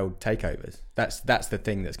repeated failed takeovers. That's the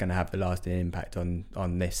thing that's going to have the lasting impact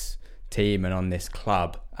on this team and on this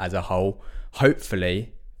club as a whole.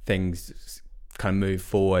 Hopefully things kind of move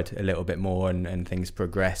forward a little bit more and things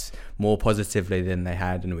progress more positively than they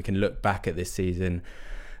had, and we can look back at this season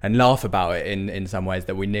and laugh about it in some ways,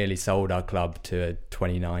 that we nearly sold our club to a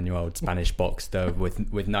 29-year-old Spanish boxer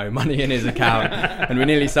with no money in his account, and we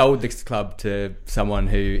nearly sold this club to someone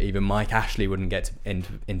who even Mike Ashley wouldn't get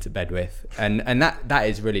into bed with, and that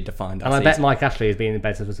is really defined. And I bet Mike Ashley has been in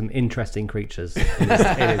bed with some interesting creatures in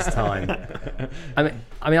his time.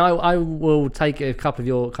 I will take a couple of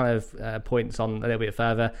your kind of points on a little bit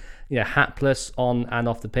further. Hapless on and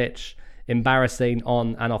off the pitch, embarrassing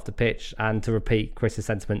on and off the pitch, and to repeat Chris's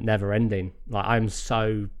sentiment, never ending. Like, I'm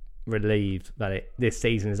so relieved that this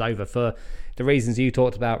season is over for the reasons you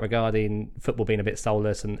talked about regarding football being a bit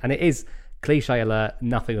soulless, and it is cliche alert,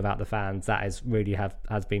 nothing without the fans. That is really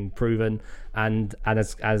has been proven, and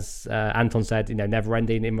as Anton said, never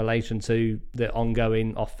ending in relation to the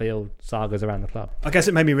ongoing off-field sagas around the club. I guess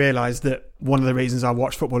it made me realise that one of the reasons I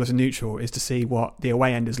watch football as a neutral is to see what the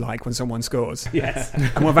away end is like when someone scores. Yes.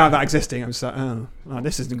 And without that existing, I'm just like, oh,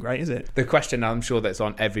 this isn't great, is it? The question I'm sure that's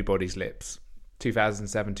on everybody's lips: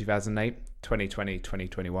 2007, 2008, 2020,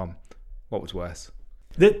 2021. What was worse?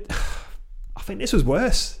 I think this was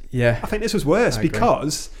worse. Yeah. I think this was worse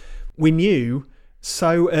because we knew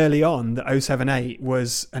so early on that 078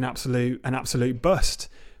 was an absolute bust.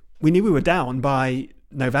 We knew we were down by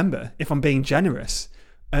November, if I'm being generous.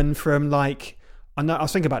 And from I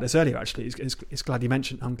was thinking about this earlier actually. It's glad you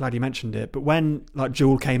mentioned. I'm glad you mentioned it. But when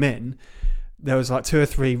Jewel came in, there was 2 or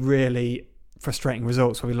 3 really frustrating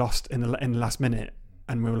results where we lost in the last minute,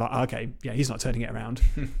 and we were like, okay, yeah, he's not turning it around.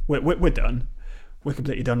 We're done. We're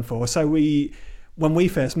completely done for. So when we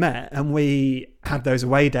first met and we had those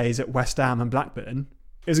away days at West Ham and Blackburn,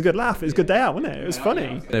 it was a good laugh. It was a good day out, wasn't it? It was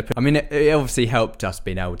funny. I mean, it obviously helped us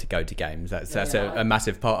being able to go to games. That's a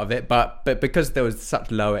massive part of it. But because there was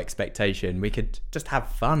such low expectation, we could just have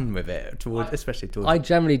fun with it. Especially towards. I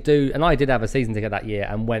generally do, and I did have a season ticket that year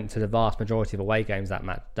and went to the vast majority of away games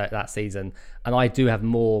that season. And I do have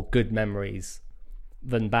more good memories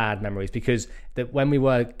than bad memories, because when we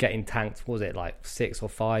were getting tanked, what was it 6 or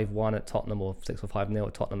 5-1 at Tottenham, or 6 or 5-0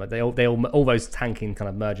 at Tottenham? They all those tanking kind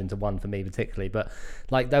of merge into one for me particularly. But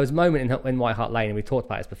there was a moment in White Hart Lane, and we talked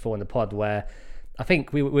about this before in the pod, where I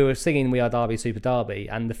think we were singing "We Are Derby, Super Derby,"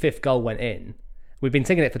 and the 5th goal went in. We'd been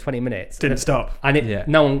singing it for 20 minutes. Didn't stop. And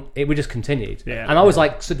it just continued. Yeah. And I was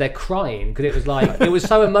stood there crying, because it was it was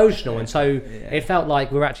so emotional, and so it felt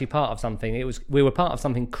like we were actually part of something. We were part of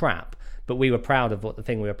something crap, but we were proud of the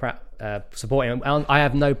thing we were supporting. And I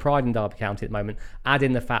have no pride in Derby County at the moment. Add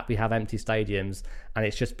in the fact we have empty stadiums, and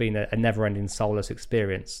it's just been a never-ending soulless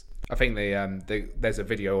experience. I think there's a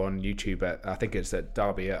video on YouTube I think it's at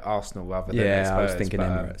Derby at Arsenal rather than at Spurs. I was thinking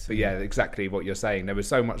Emirates. But yeah, exactly what you're saying. There was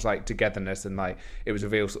so much togetherness, and it was a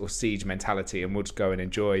real sort of siege mentality, and we'll just go and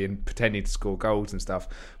enjoy and pretending to score goals and stuff.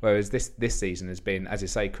 Whereas this season has been, as you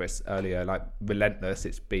say, Chris, earlier, relentless.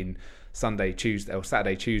 It's been Saturday,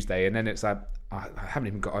 Tuesday, and then it's I haven't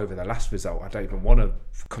even got over the last result. I don't even want to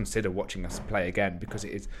consider watching us play again, because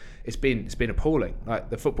it's been appalling.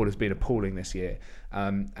 The football has been appalling this year,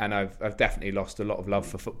 and I've definitely lost a lot of love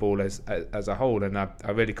for football as a whole. And I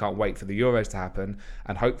really can't wait for the Euros to happen,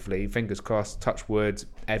 and hopefully, fingers crossed, touch wood,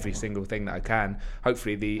 every single thing that I can.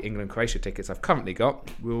 Hopefully, the England-Croatia tickets I've currently got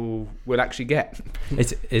will actually get.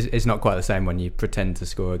 It's not quite the same when you pretend to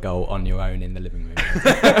score a goal on your own in the living room,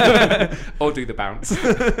 or do the bounce.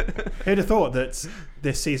 Who'd have thought that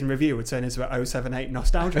this season review would turn into an 078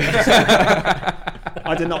 nostalgia?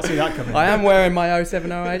 I did not see that coming. I am wearing my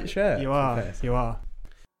 0708 shirt. You are.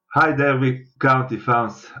 Hi Derby County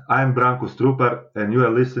fans, I'm Branko Strupar and you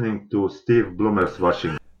are listening to Steve Bloomer's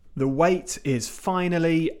Washing. The wait is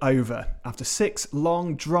finally over. After 6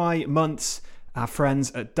 long, dry months, our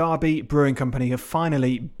friends at Derby Brewing Company have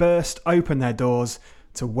finally burst open their doors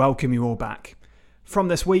to welcome you all back. From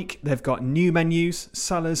this week, they've got new menus,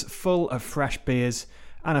 cellars full of fresh beers,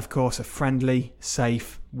 and of course a friendly,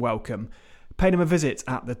 safe welcome. Pay them a visit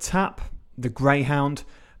at The Tap, The Greyhound,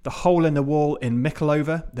 The Hole in the Wall in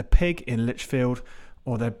Micklover, The Pig in Lichfield,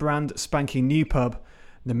 or their brand spanking new pub,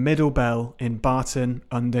 The Middle Bell in Barton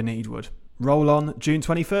under Needwood. Roll on June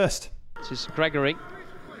 21st. This is Gregory,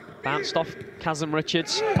 bounced off Kazim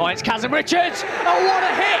Richards. Oh, it's Kazim Richards! Oh, what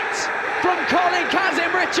a hit from Colin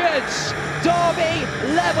Kazim Richards! Derby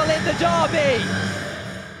level in the derby!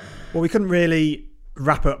 Well, we couldn't really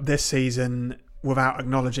wrap up this season without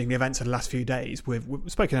acknowledging the events of the last few days. We've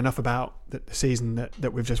spoken enough about the season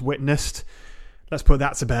that we've just witnessed. Let's put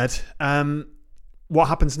that to bed. What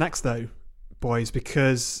happens next, though, boys?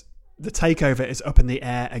 Because the takeover is up in the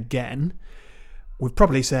air again. We've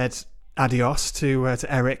probably said adios to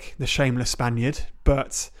Eric, the shameless Spaniard.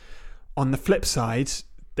 But on the flip side,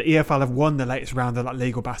 the EFL have won the latest round of that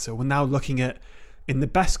legal battle. We're now looking at, in the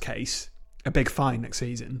best case, a big fine next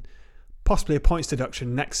season. Possibly a points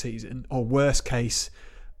deduction next season, or worst case,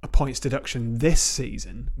 a points deduction this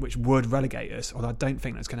season, which would relegate us, although I don't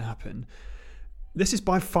think that's going to happen. This is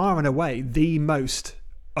by far and away the most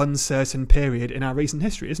uncertain period in our recent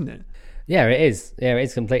history, isn't it? Yeah, it is. Yeah, it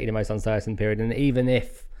is completely the most uncertain period. And even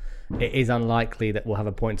if it is unlikely that we'll have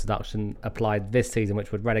a points deduction applied this season,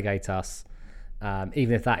 which would relegate us,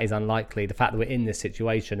 even if that is unlikely, the fact that we're in this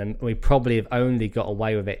situation, and we probably have only got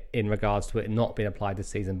away with it in regards to it not being applied this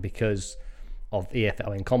season because of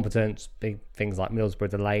EFL incompetence, big things like Middlesbrough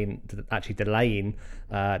delaying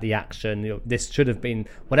the action. This should have been,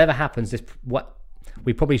 whatever happens,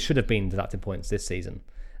 we probably should have been deducted points this season.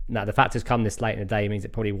 Now, the fact it's come this late in the day means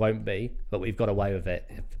it probably won't be, but we've got away with it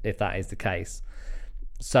if that is the case.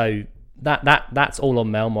 So that's all on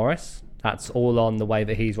Mel Morris. That's all on the way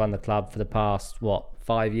that he's run the club for the past,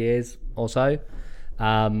 5 years or so.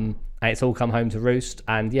 And it's all come home to roost.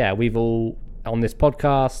 And yeah, we've all on this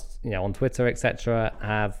podcast, on Twitter, etc.,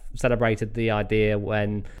 have celebrated the idea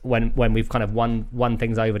when we've kind of won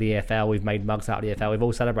things over the EFL, we've made mugs out of the EFL, we've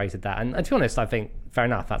all celebrated that. And to be honest, I think fair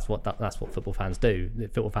enough. That's what football fans do.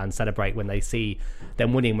 Football fans celebrate when they see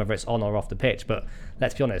them winning, whether it's on or off the pitch. But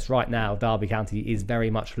let's be honest, right now Derby County is very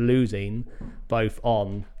much losing both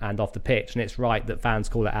on and off the pitch, and it's right that fans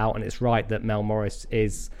call it out, and it's right that Mel Morris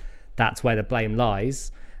that's where the blame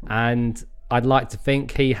lies. And I'd like to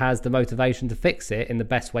think he has the motivation to fix it in the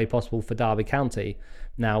best way possible for Derby County.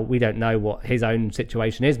 Now, we don't know what his own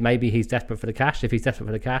situation is. Maybe he's desperate for the cash. If he's desperate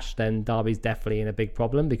for the cash, then Derby's definitely in a big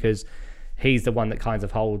problem, because he's the one that kind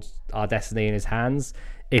of holds our destiny in his hands.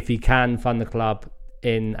 If he can fund the club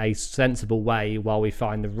in a sensible way while we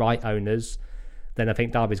find the right owners, then I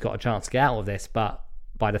think Derby's got a chance to get out of this. But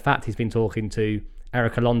by the fact he's been talking to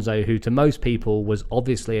Eric Alonso, who to most people was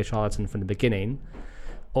obviously a charlatan from the beginning,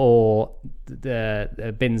 or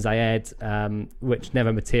the Bin Zayed, which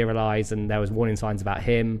never materialised, and there was warning signs about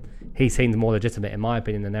him. He seemed more legitimate, in my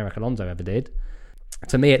opinion, than Eric Alonso ever did.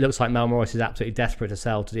 To me, it looks like Mel Morris is absolutely desperate to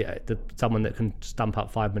sell to someone that can stump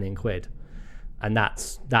up £5 million, and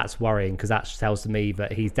that's worrying, because that tells me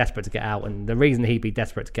that he's desperate to get out. And the reason he'd be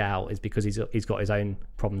desperate to get out is because he's got his own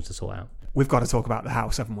problems to sort out. We've got to talk about the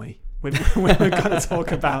house, haven't we? We've got to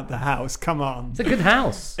talk about the house. Come on. It's a good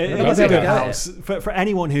house. It is a good house. For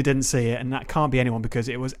anyone who didn't see it, and that can't be anyone, because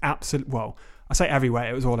it was well, I say everywhere,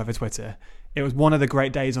 it was all over Twitter. It was one of the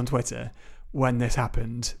great days on Twitter when this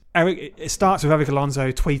happened. It starts with Eric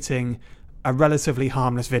Alonso tweeting a relatively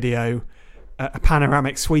harmless video, a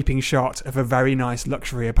panoramic sweeping shot of a very nice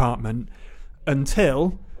luxury apartment,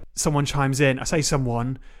 until someone chimes in. I say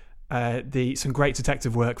someone... some great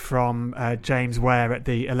detective work from James Ware at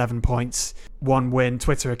the 11 Points 1 Win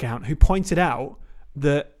Twitter account, who pointed out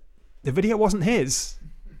that the video wasn't his.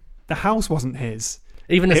 The house wasn't his.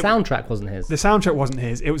 Even the soundtrack wasn't his. The soundtrack wasn't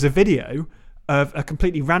his. It was a video of a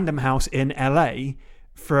completely random house in LA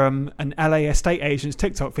from an LA estate agent's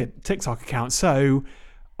TikTok account. So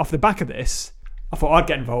off the back of this, I thought I'd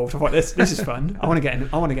get involved. I thought this is fun. I want to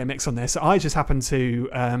get a mix on this. So I just happened to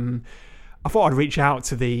I thought I'd reach out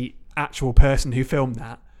to the actual person who filmed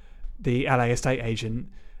that, the LA estate agent.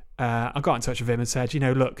 I got in touch with him and said,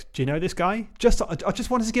 look, do you know this guy? I just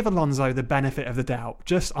wanted to give Alonso the benefit of the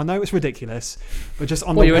doubt. I know it's ridiculous, but just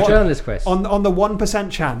on you're a journalist, Chris. On the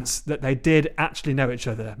 1% chance that they did actually know each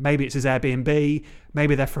other. Maybe it's his Airbnb,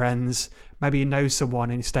 maybe they're friends, maybe he knows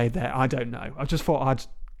someone and he stayed there. I don't know. I just thought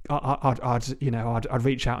I'd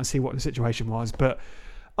reach out and see what the situation was. But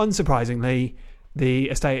unsurprisingly, the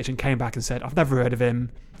estate agent came back and said, I've never heard of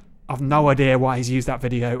him. I've no idea why he's used that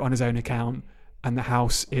video on his own account, and the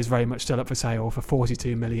house is very much still up for sale for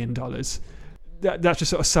 $42 million. That just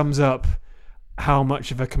sort of sums up how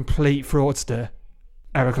much of a complete fraudster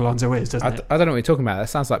Eric Alonso is, doesn't it? I don't know what you're talking about. That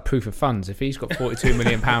sounds like proof of funds. If he's got £42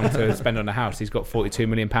 million to spend on a house, he's got £42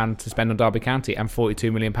 million to spend on Derby County and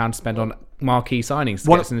 £42 million to spend on marquee signings to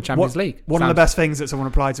get us in the Champions League. One of the best things that someone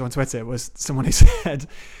replied to on Twitter was someone who said,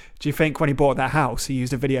 do you think when he bought that house he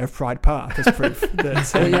used a video of Pride Park as proof? But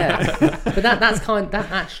that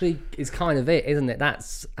actually is kind of it, isn't it?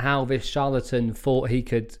 That's how this charlatan thought he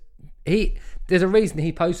could. There's a reason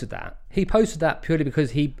he posted that. He posted that purely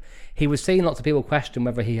because he was seeing lots of people question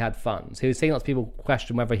whether he had funds. He was seeing lots of people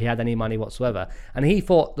question whether he had any money whatsoever, and he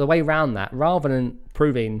thought the way around that, rather than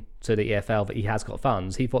proving to the EFL that he has got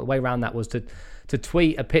funds, he thought the way around that was to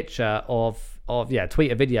tweet a picture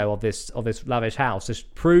tweet a video of this lavish house,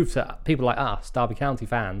 just prove to people like us, Derby County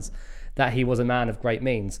fans, that he was a man of great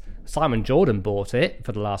means. Simon Jordan bought it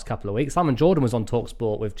for the last couple of weeks. Simon Jordan was on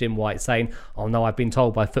TalkSport with Jim White saying, oh no, I've been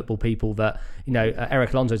told by football people that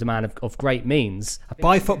Eric Alonso is a man of great means.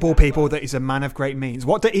 By football people that he's a man of great means.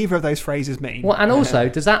 What do either of those phrases mean? Well, and also,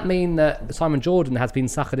 does that mean that Simon Jordan has been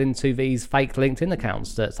suckered into these fake LinkedIn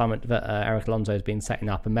accounts that Eric Alonso has been setting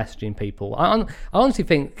up and messaging people? I honestly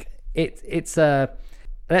think it's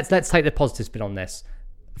let's take the positive spin on this.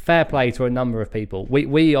 Fair play to a number of people.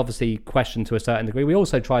 We obviously questioned to a certain degree. We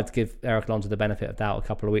also tried to give Eric Alonso the benefit of doubt a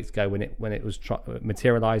couple of weeks ago when it was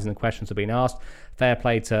materialising and questions were being asked. Fair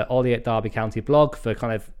play to Ollie at Derby County Blog for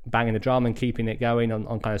kind of banging the drum and keeping it going on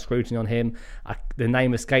kind of scrutiny on him. The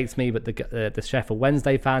name escapes me, but the Sheffield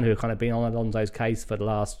Wednesday fan who have kind of been on Alonso's case for the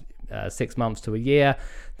last 6 months to a year.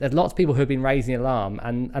 There's lots of people who have been raising alarm,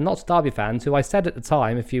 and lots of Derby fans who I said at the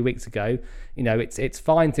time a few weeks ago, it's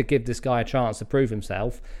fine to give this guy a chance to prove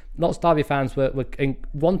himself. Lots of Derby fans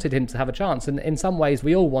wanted him to have a chance, and in some ways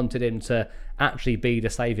we all wanted him to actually be the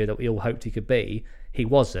saviour that we all hoped he could be. He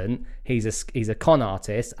wasn't. He's a con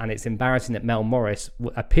artist, and it's embarrassing that Mel Morris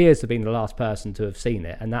appears to have been the last person to have seen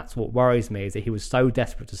it, and that's what worries me, is that he was so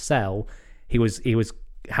desperate to sell, he was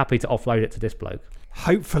happy to offload it to this bloke.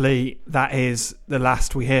 Hopefully that is the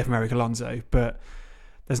last we hear from Eric Alonso, but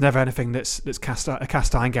there's never anything that's a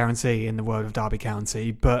cast iron guarantee in the world of Derby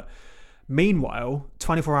County. But meanwhile,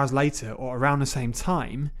 24 hours later, or around the same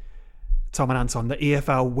time, Tom and Anton, the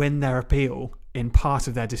EFL win their appeal in part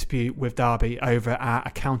of their dispute with Derby over our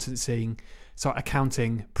accounting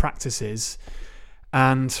practices.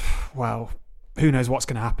 And, well, who knows what's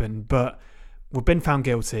going to happen, but we've been found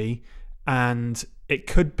guilty, and it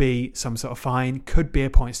could be some sort of fine, could be a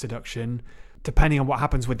points deduction. Depending on what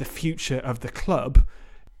happens with the future of the club,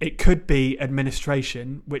 it could be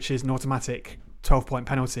administration, which is an automatic 12-point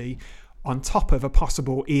penalty, on top of a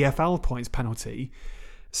possible EFL points penalty.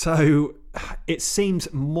 So it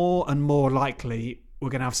seems more and more likely we're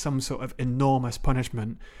going to have some sort of enormous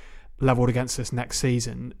punishment levelled against us next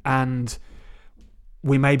season. And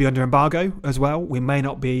we may be under embargo as well. We may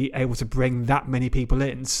not be able to bring that many people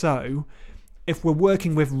in. So if we're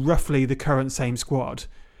working with roughly the current same squad,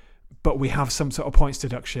 but we have some sort of points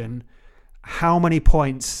deduction, how many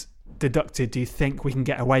points deducted do you think we can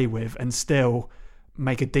get away with and still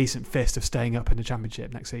make a decent fist of staying up in the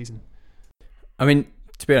Championship next season? I mean,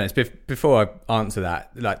 to be honest, before I answer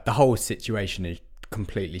that, like, the whole situation is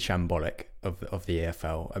completely shambolic of the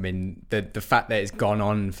EFL. I mean, the fact that it's gone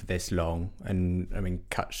on for this long, and I mean,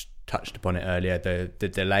 touched upon it earlier, the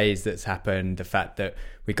delays that's happened, the fact that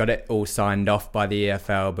we got it all signed off by the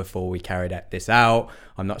EFL before we carried this out.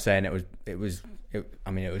 I'm not saying it was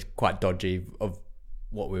quite dodgy of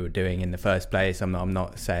what we were doing in the first place. I'm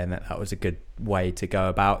not saying that was a good way to go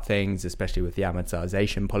about things, especially with the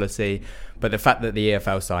amortisation policy. But the fact that the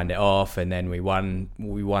EFL signed it off and then we won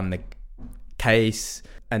the case,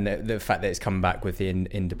 and the fact that it's come back with the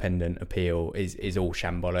independent appeal is all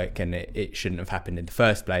shambolic, and it shouldn't have happened in the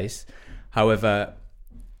first place. However,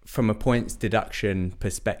 from a points deduction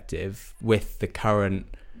perspective, with the current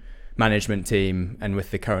management team and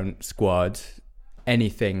with the current squad,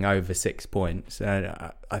 anything over 6 points,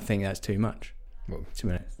 I think that's too much. Well, 2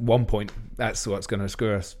 minutes. 1 point, that's what's going to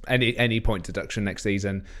screw us. Any point deduction next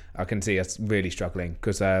season, I can see us really struggling,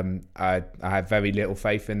 because I have very little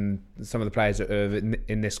faith in some of the players that are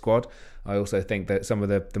in this squad. I also think that some of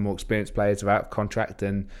the more experienced players are out of contract,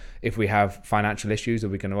 and if we have financial issues, are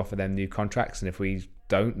we going to offer them new contracts? And if we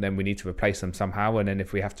don't, then we need to replace them somehow. And then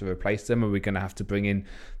if we have to replace them, are we going to have to bring in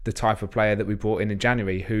the type of player that we brought in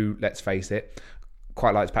January, who, let's face it,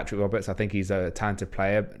 quite likes Patrick Roberts. I think he's a talented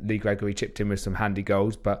player. Lee Gregory chipped in with some handy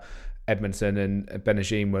goals, but Edmondson and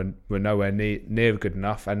Benajim were nowhere near good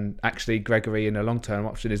enough. And actually, Gregory in a long-term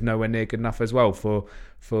option is nowhere near good enough as well for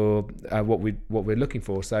what we're looking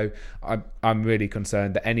for. So I'm really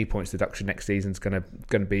concerned that any points deduction next season is going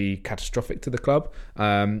to be catastrophic to the club.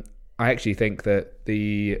 I actually think that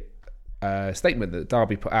the statement that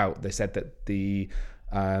Derby put out, they said that the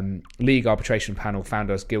league arbitration panel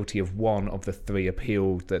found us guilty of one of the 3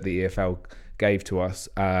 appeals that the EFL gave to us,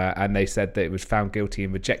 and they said that it was found guilty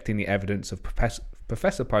in rejecting the evidence of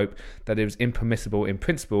Professor Pope that it was impermissible in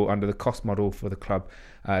principle under the cost model for the club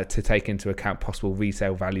to take into account possible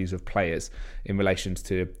resale values of players in relation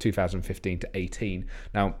to 2015 to 18.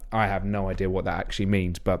 Now, I have no idea what that actually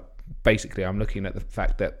means, but basically I'm looking at the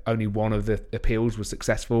fact that only one of the appeals was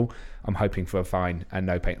successful. I'm hoping for a fine and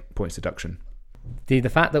no points deduction. The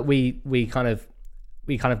fact that we kind of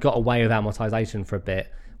got away with amortisation for a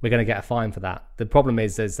bit, we're going to get a fine for that. The problem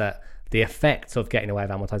is that the effect of getting away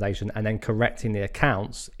with amortisation and then correcting the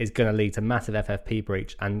accounts is going to lead to massive FFP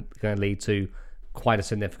breach and going to lead to quite a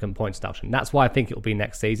significant points deduction. That's why I think it will be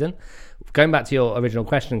next season. Going back to your original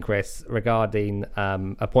question, Chris, regarding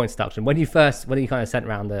a points deduction, when you kind of sent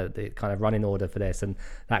around the kind of running order for this, and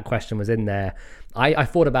that question was in there, I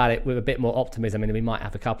thought about it with a bit more optimism. And we might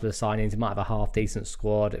have a couple of signings, we might have a half decent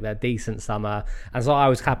squad, a decent summer, and so I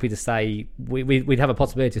was happy to say we'd have a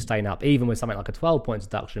possibility of staying up, even with something like a 12 points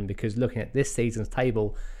deduction, because looking at this season's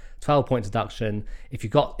table, 12 points deduction, if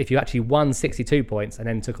you actually won 62 points and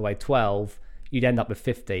then took away 12, you'd end up with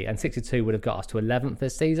 50, and 62 would have got us to 11th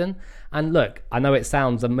this season. And look, I know it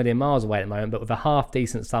sounds a million miles away at the moment, but with a half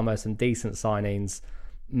decent summer, some decent signings,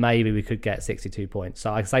 maybe we could get 62 points.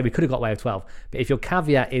 So I say we could have got away with 12. But if your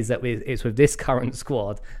caveat is that it's with this current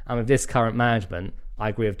squad and with this current management, I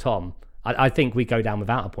agree with Tom. I think we go down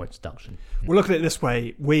without a points deduction. Well, look at it this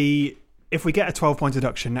way. If we get a 12-point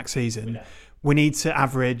deduction next season, we need to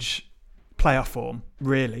average playoff form,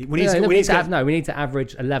 really. We need to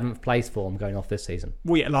average 11th place form going off this season.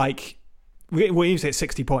 We use it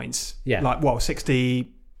 60 points. Yeah.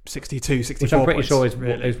 60, 62, 64 which I'm pretty points, sure is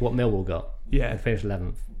really. what Millwall got. Yeah. They finished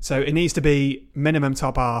 11th. So it needs to be minimum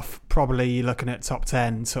top half, probably looking at top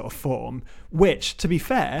 10 sort of form, which, to be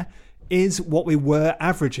fair, is what we were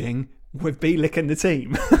averaging with Bielik in the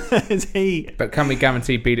team. But can we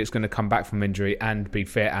guarantee Bielik's going to come back from injury and be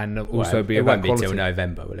fit and also be it about won't quality? be till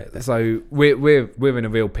November, will it? So we're in a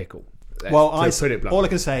real pickle. Well, all I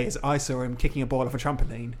can say is I saw him kicking a ball off a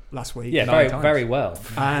trampoline last week. Yeah, very well.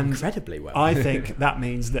 And incredibly well. I think that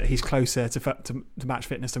means that he's closer to match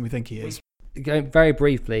fitness than we think he is. Going very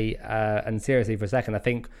briefly and seriously for a second, I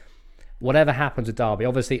think whatever happens with Derby,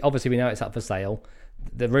 obviously we know it's up for sale.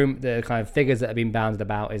 The kind of figures that have been bounded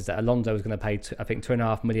about is that Alonso is going to pay, I think,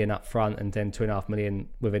 $2.5 million up front and then $2.5 million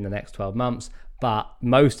within the next 12 months. But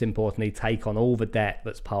most importantly, take on all the debt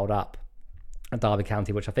that's piled up at Derby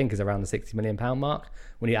County, which I think is around the £60 million mark.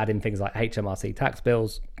 When you add in things like HMRC tax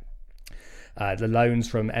bills, the loans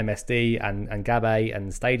from MSD and Gabay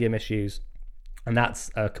and stadium issues, and that's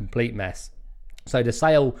a complete mess. So the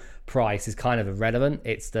sale price is kind of irrelevant.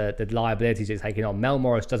 It's the liabilities it's taking on. Mel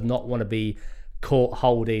Morris does not want to be caught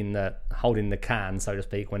holding the can, so to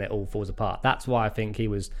speak, when it all falls apart. That's why I think he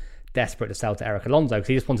was desperate to sell to Eric Alonso, because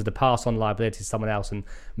he just wanted to pass on liabilities to someone else, and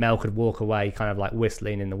Mel could walk away kind of like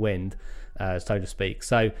whistling in the wind, so to speak.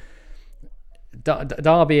 So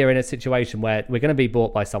Derby are in a situation where we're going to be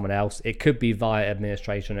bought by someone else. It could be via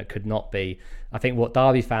administration, it could not be. I think what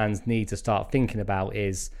Derby fans need to start thinking about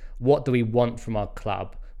is, what do we want from our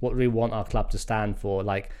club? What do we want our club to stand for?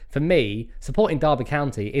 Like, for me, supporting Derby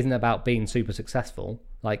County isn't about being super successful.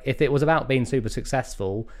 Like, if it was about being super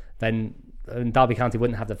successful, then Derby County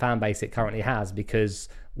wouldn't have the fan base it currently has, because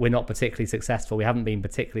we're not particularly successful. We haven't been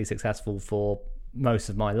particularly successful for most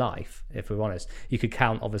of my life, if we're honest. You could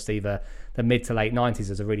count, obviously, the mid to late 90s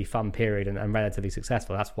as a really fun period and relatively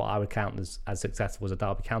successful. That's what I would count as successful as a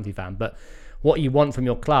Derby County fan. But what you want from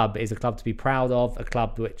your club is a club to be proud of, a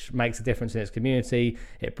club which makes a difference in its community.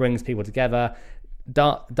 It brings people together.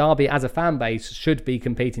 Derby, as a fan base, should be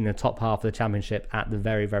competing in the top half of the championship at the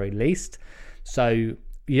very, very least. So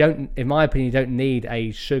you don't, in my opinion, you don't need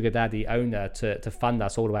a sugar daddy owner to fund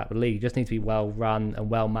us all about the league. You just need to be well run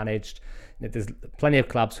and well managed. There's plenty of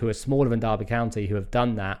clubs who are smaller than Derby County who have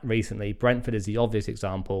done that recently. Brentford is the obvious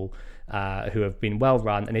example, who have been well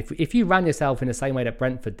run. And if you ran yourself in the same way that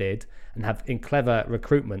Brentford did and have in clever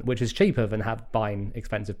recruitment, which is cheaper than buying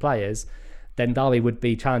expensive players, then Derby would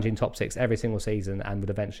be challenging top six every single season and would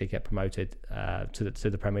eventually get promoted to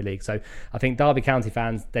the Premier League. So I think Derby County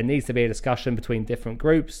fans, there needs to be a discussion between different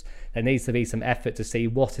groups. There needs to be some effort to see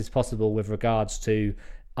what is possible with regards to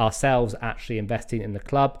ourselves actually investing in the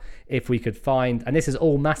club. If we could find, and this is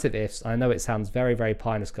all massive ifs, I know it sounds very, very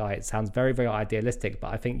pie in the sky, it sounds very, very idealistic,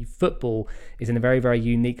 but I think football is in a very, very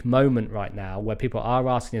unique moment right now where people are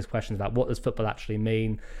asking us questions about what does football actually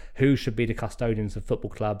mean, who should be the custodians of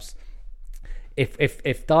football clubs.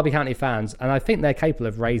 If Derby County fans, and I think they're capable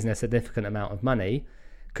of raising a significant amount of money,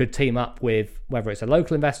 could team up with whether it's a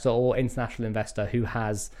local investor or international investor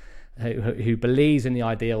who believes in the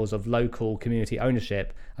ideals of local community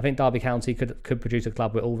ownership, I think Derby County could produce a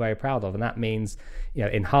club we're all very proud of. And that means,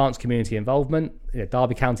 enhanced community involvement.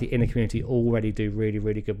 Derby County in the community already do really,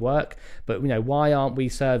 really good work. But, why aren't we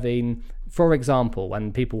serving, for example,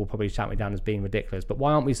 and people will probably shout me down as being ridiculous, but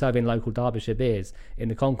why aren't we serving local Derbyshire beers in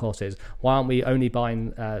the concourses? Why aren't we only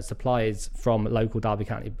buying supplies from local Derby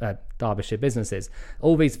County, Derbyshire businesses?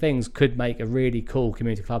 All these things could make a really cool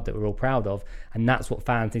community club that we're all proud of, and that's what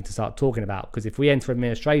fans need to start talking about. Because if we enter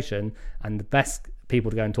administration and the best people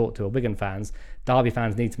to go and talk to are Wigan fans, Derby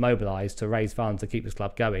fans need to mobilise to raise funds to keep this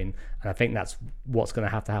club going, and I think that's what's going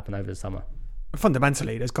to happen over the summer.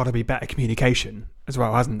 Fundamentally, there's got to be better communication as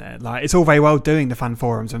well, hasn't there? Like, it's all very well doing the fan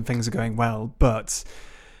forums and things are going well, but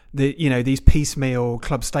these piecemeal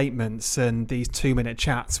club statements and these 2-minute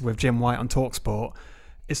chats with Jim White on TalkSport,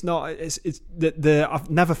 I've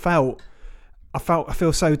never felt. I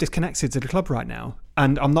feel so disconnected to the club right now,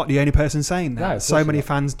 and I'm not the only person saying that. No, so many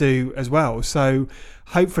fans do as well. So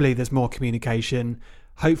hopefully there's more communication.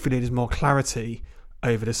 Hopefully there's more clarity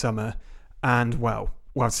over the summer, and we'll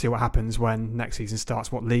have to see what happens when next season starts,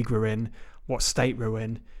 what league we're in, what state we're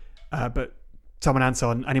in. But Tom and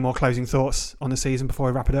Anton, any more closing thoughts on the season before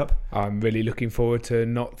we wrap it up? I'm really looking forward to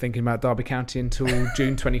not thinking about Derby County until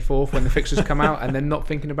June 24th when the fixtures come out, and then not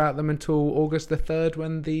thinking about them until August the 3rd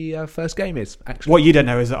when the first game is. Actually, what you don't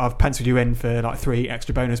know is that I've penciled you in for like 3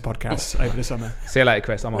 extra bonus podcasts over the summer. See you later,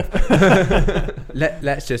 Chris. I'm off.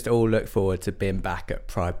 Let's just all look forward to being back at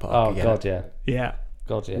Pride Park. Oh again. God, yeah. Yeah.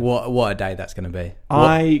 God, yeah. What a day that's going to be.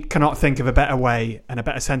 I cannot think of a better way and a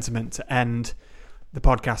better sentiment to end the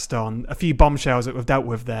podcast on. A few bombshells that we've dealt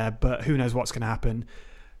with there, but who knows what's going to happen.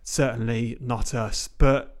 Certainly not us.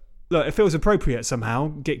 But look, it feels appropriate somehow,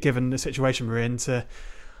 given the situation we're in, to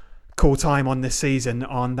call time on this season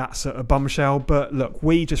on that sort of bombshell. But look,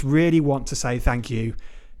 we just really want to say thank you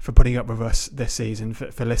for putting up with us this season,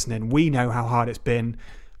 for listening. We know how hard it's been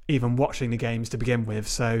even watching the games to begin with.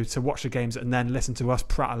 So to watch the games and then listen to us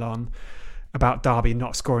prattle on about Derby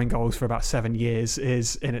not scoring goals for about 7 years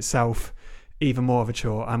is in itself even more of a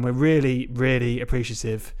chore. And we're really, really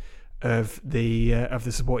appreciative of the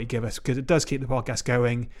support you give us, because it does keep the podcast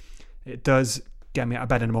going. It does get me out of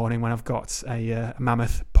bed in the morning when I've got a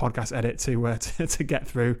mammoth podcast edit to get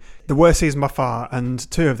through. The worst season by far, and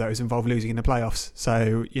 2 of those involve losing in the playoffs.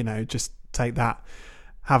 So, just take that,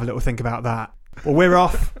 have a little think about that. Well, we're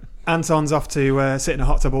off. Anton's off to sit in a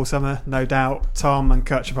hot tub all summer, no doubt. Tom and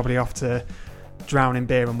Kutch are probably off to drown in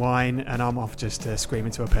beer and wine, and I'm off just to scream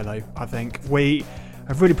into a pillow, I think. We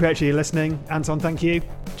have really appreciated you listening. Anton, thank you.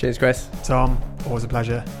 Cheers, Chris. Tom, always a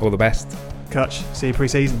pleasure. All the best. Kutch, see you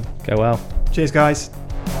pre-season. Go well. Cheers, guys.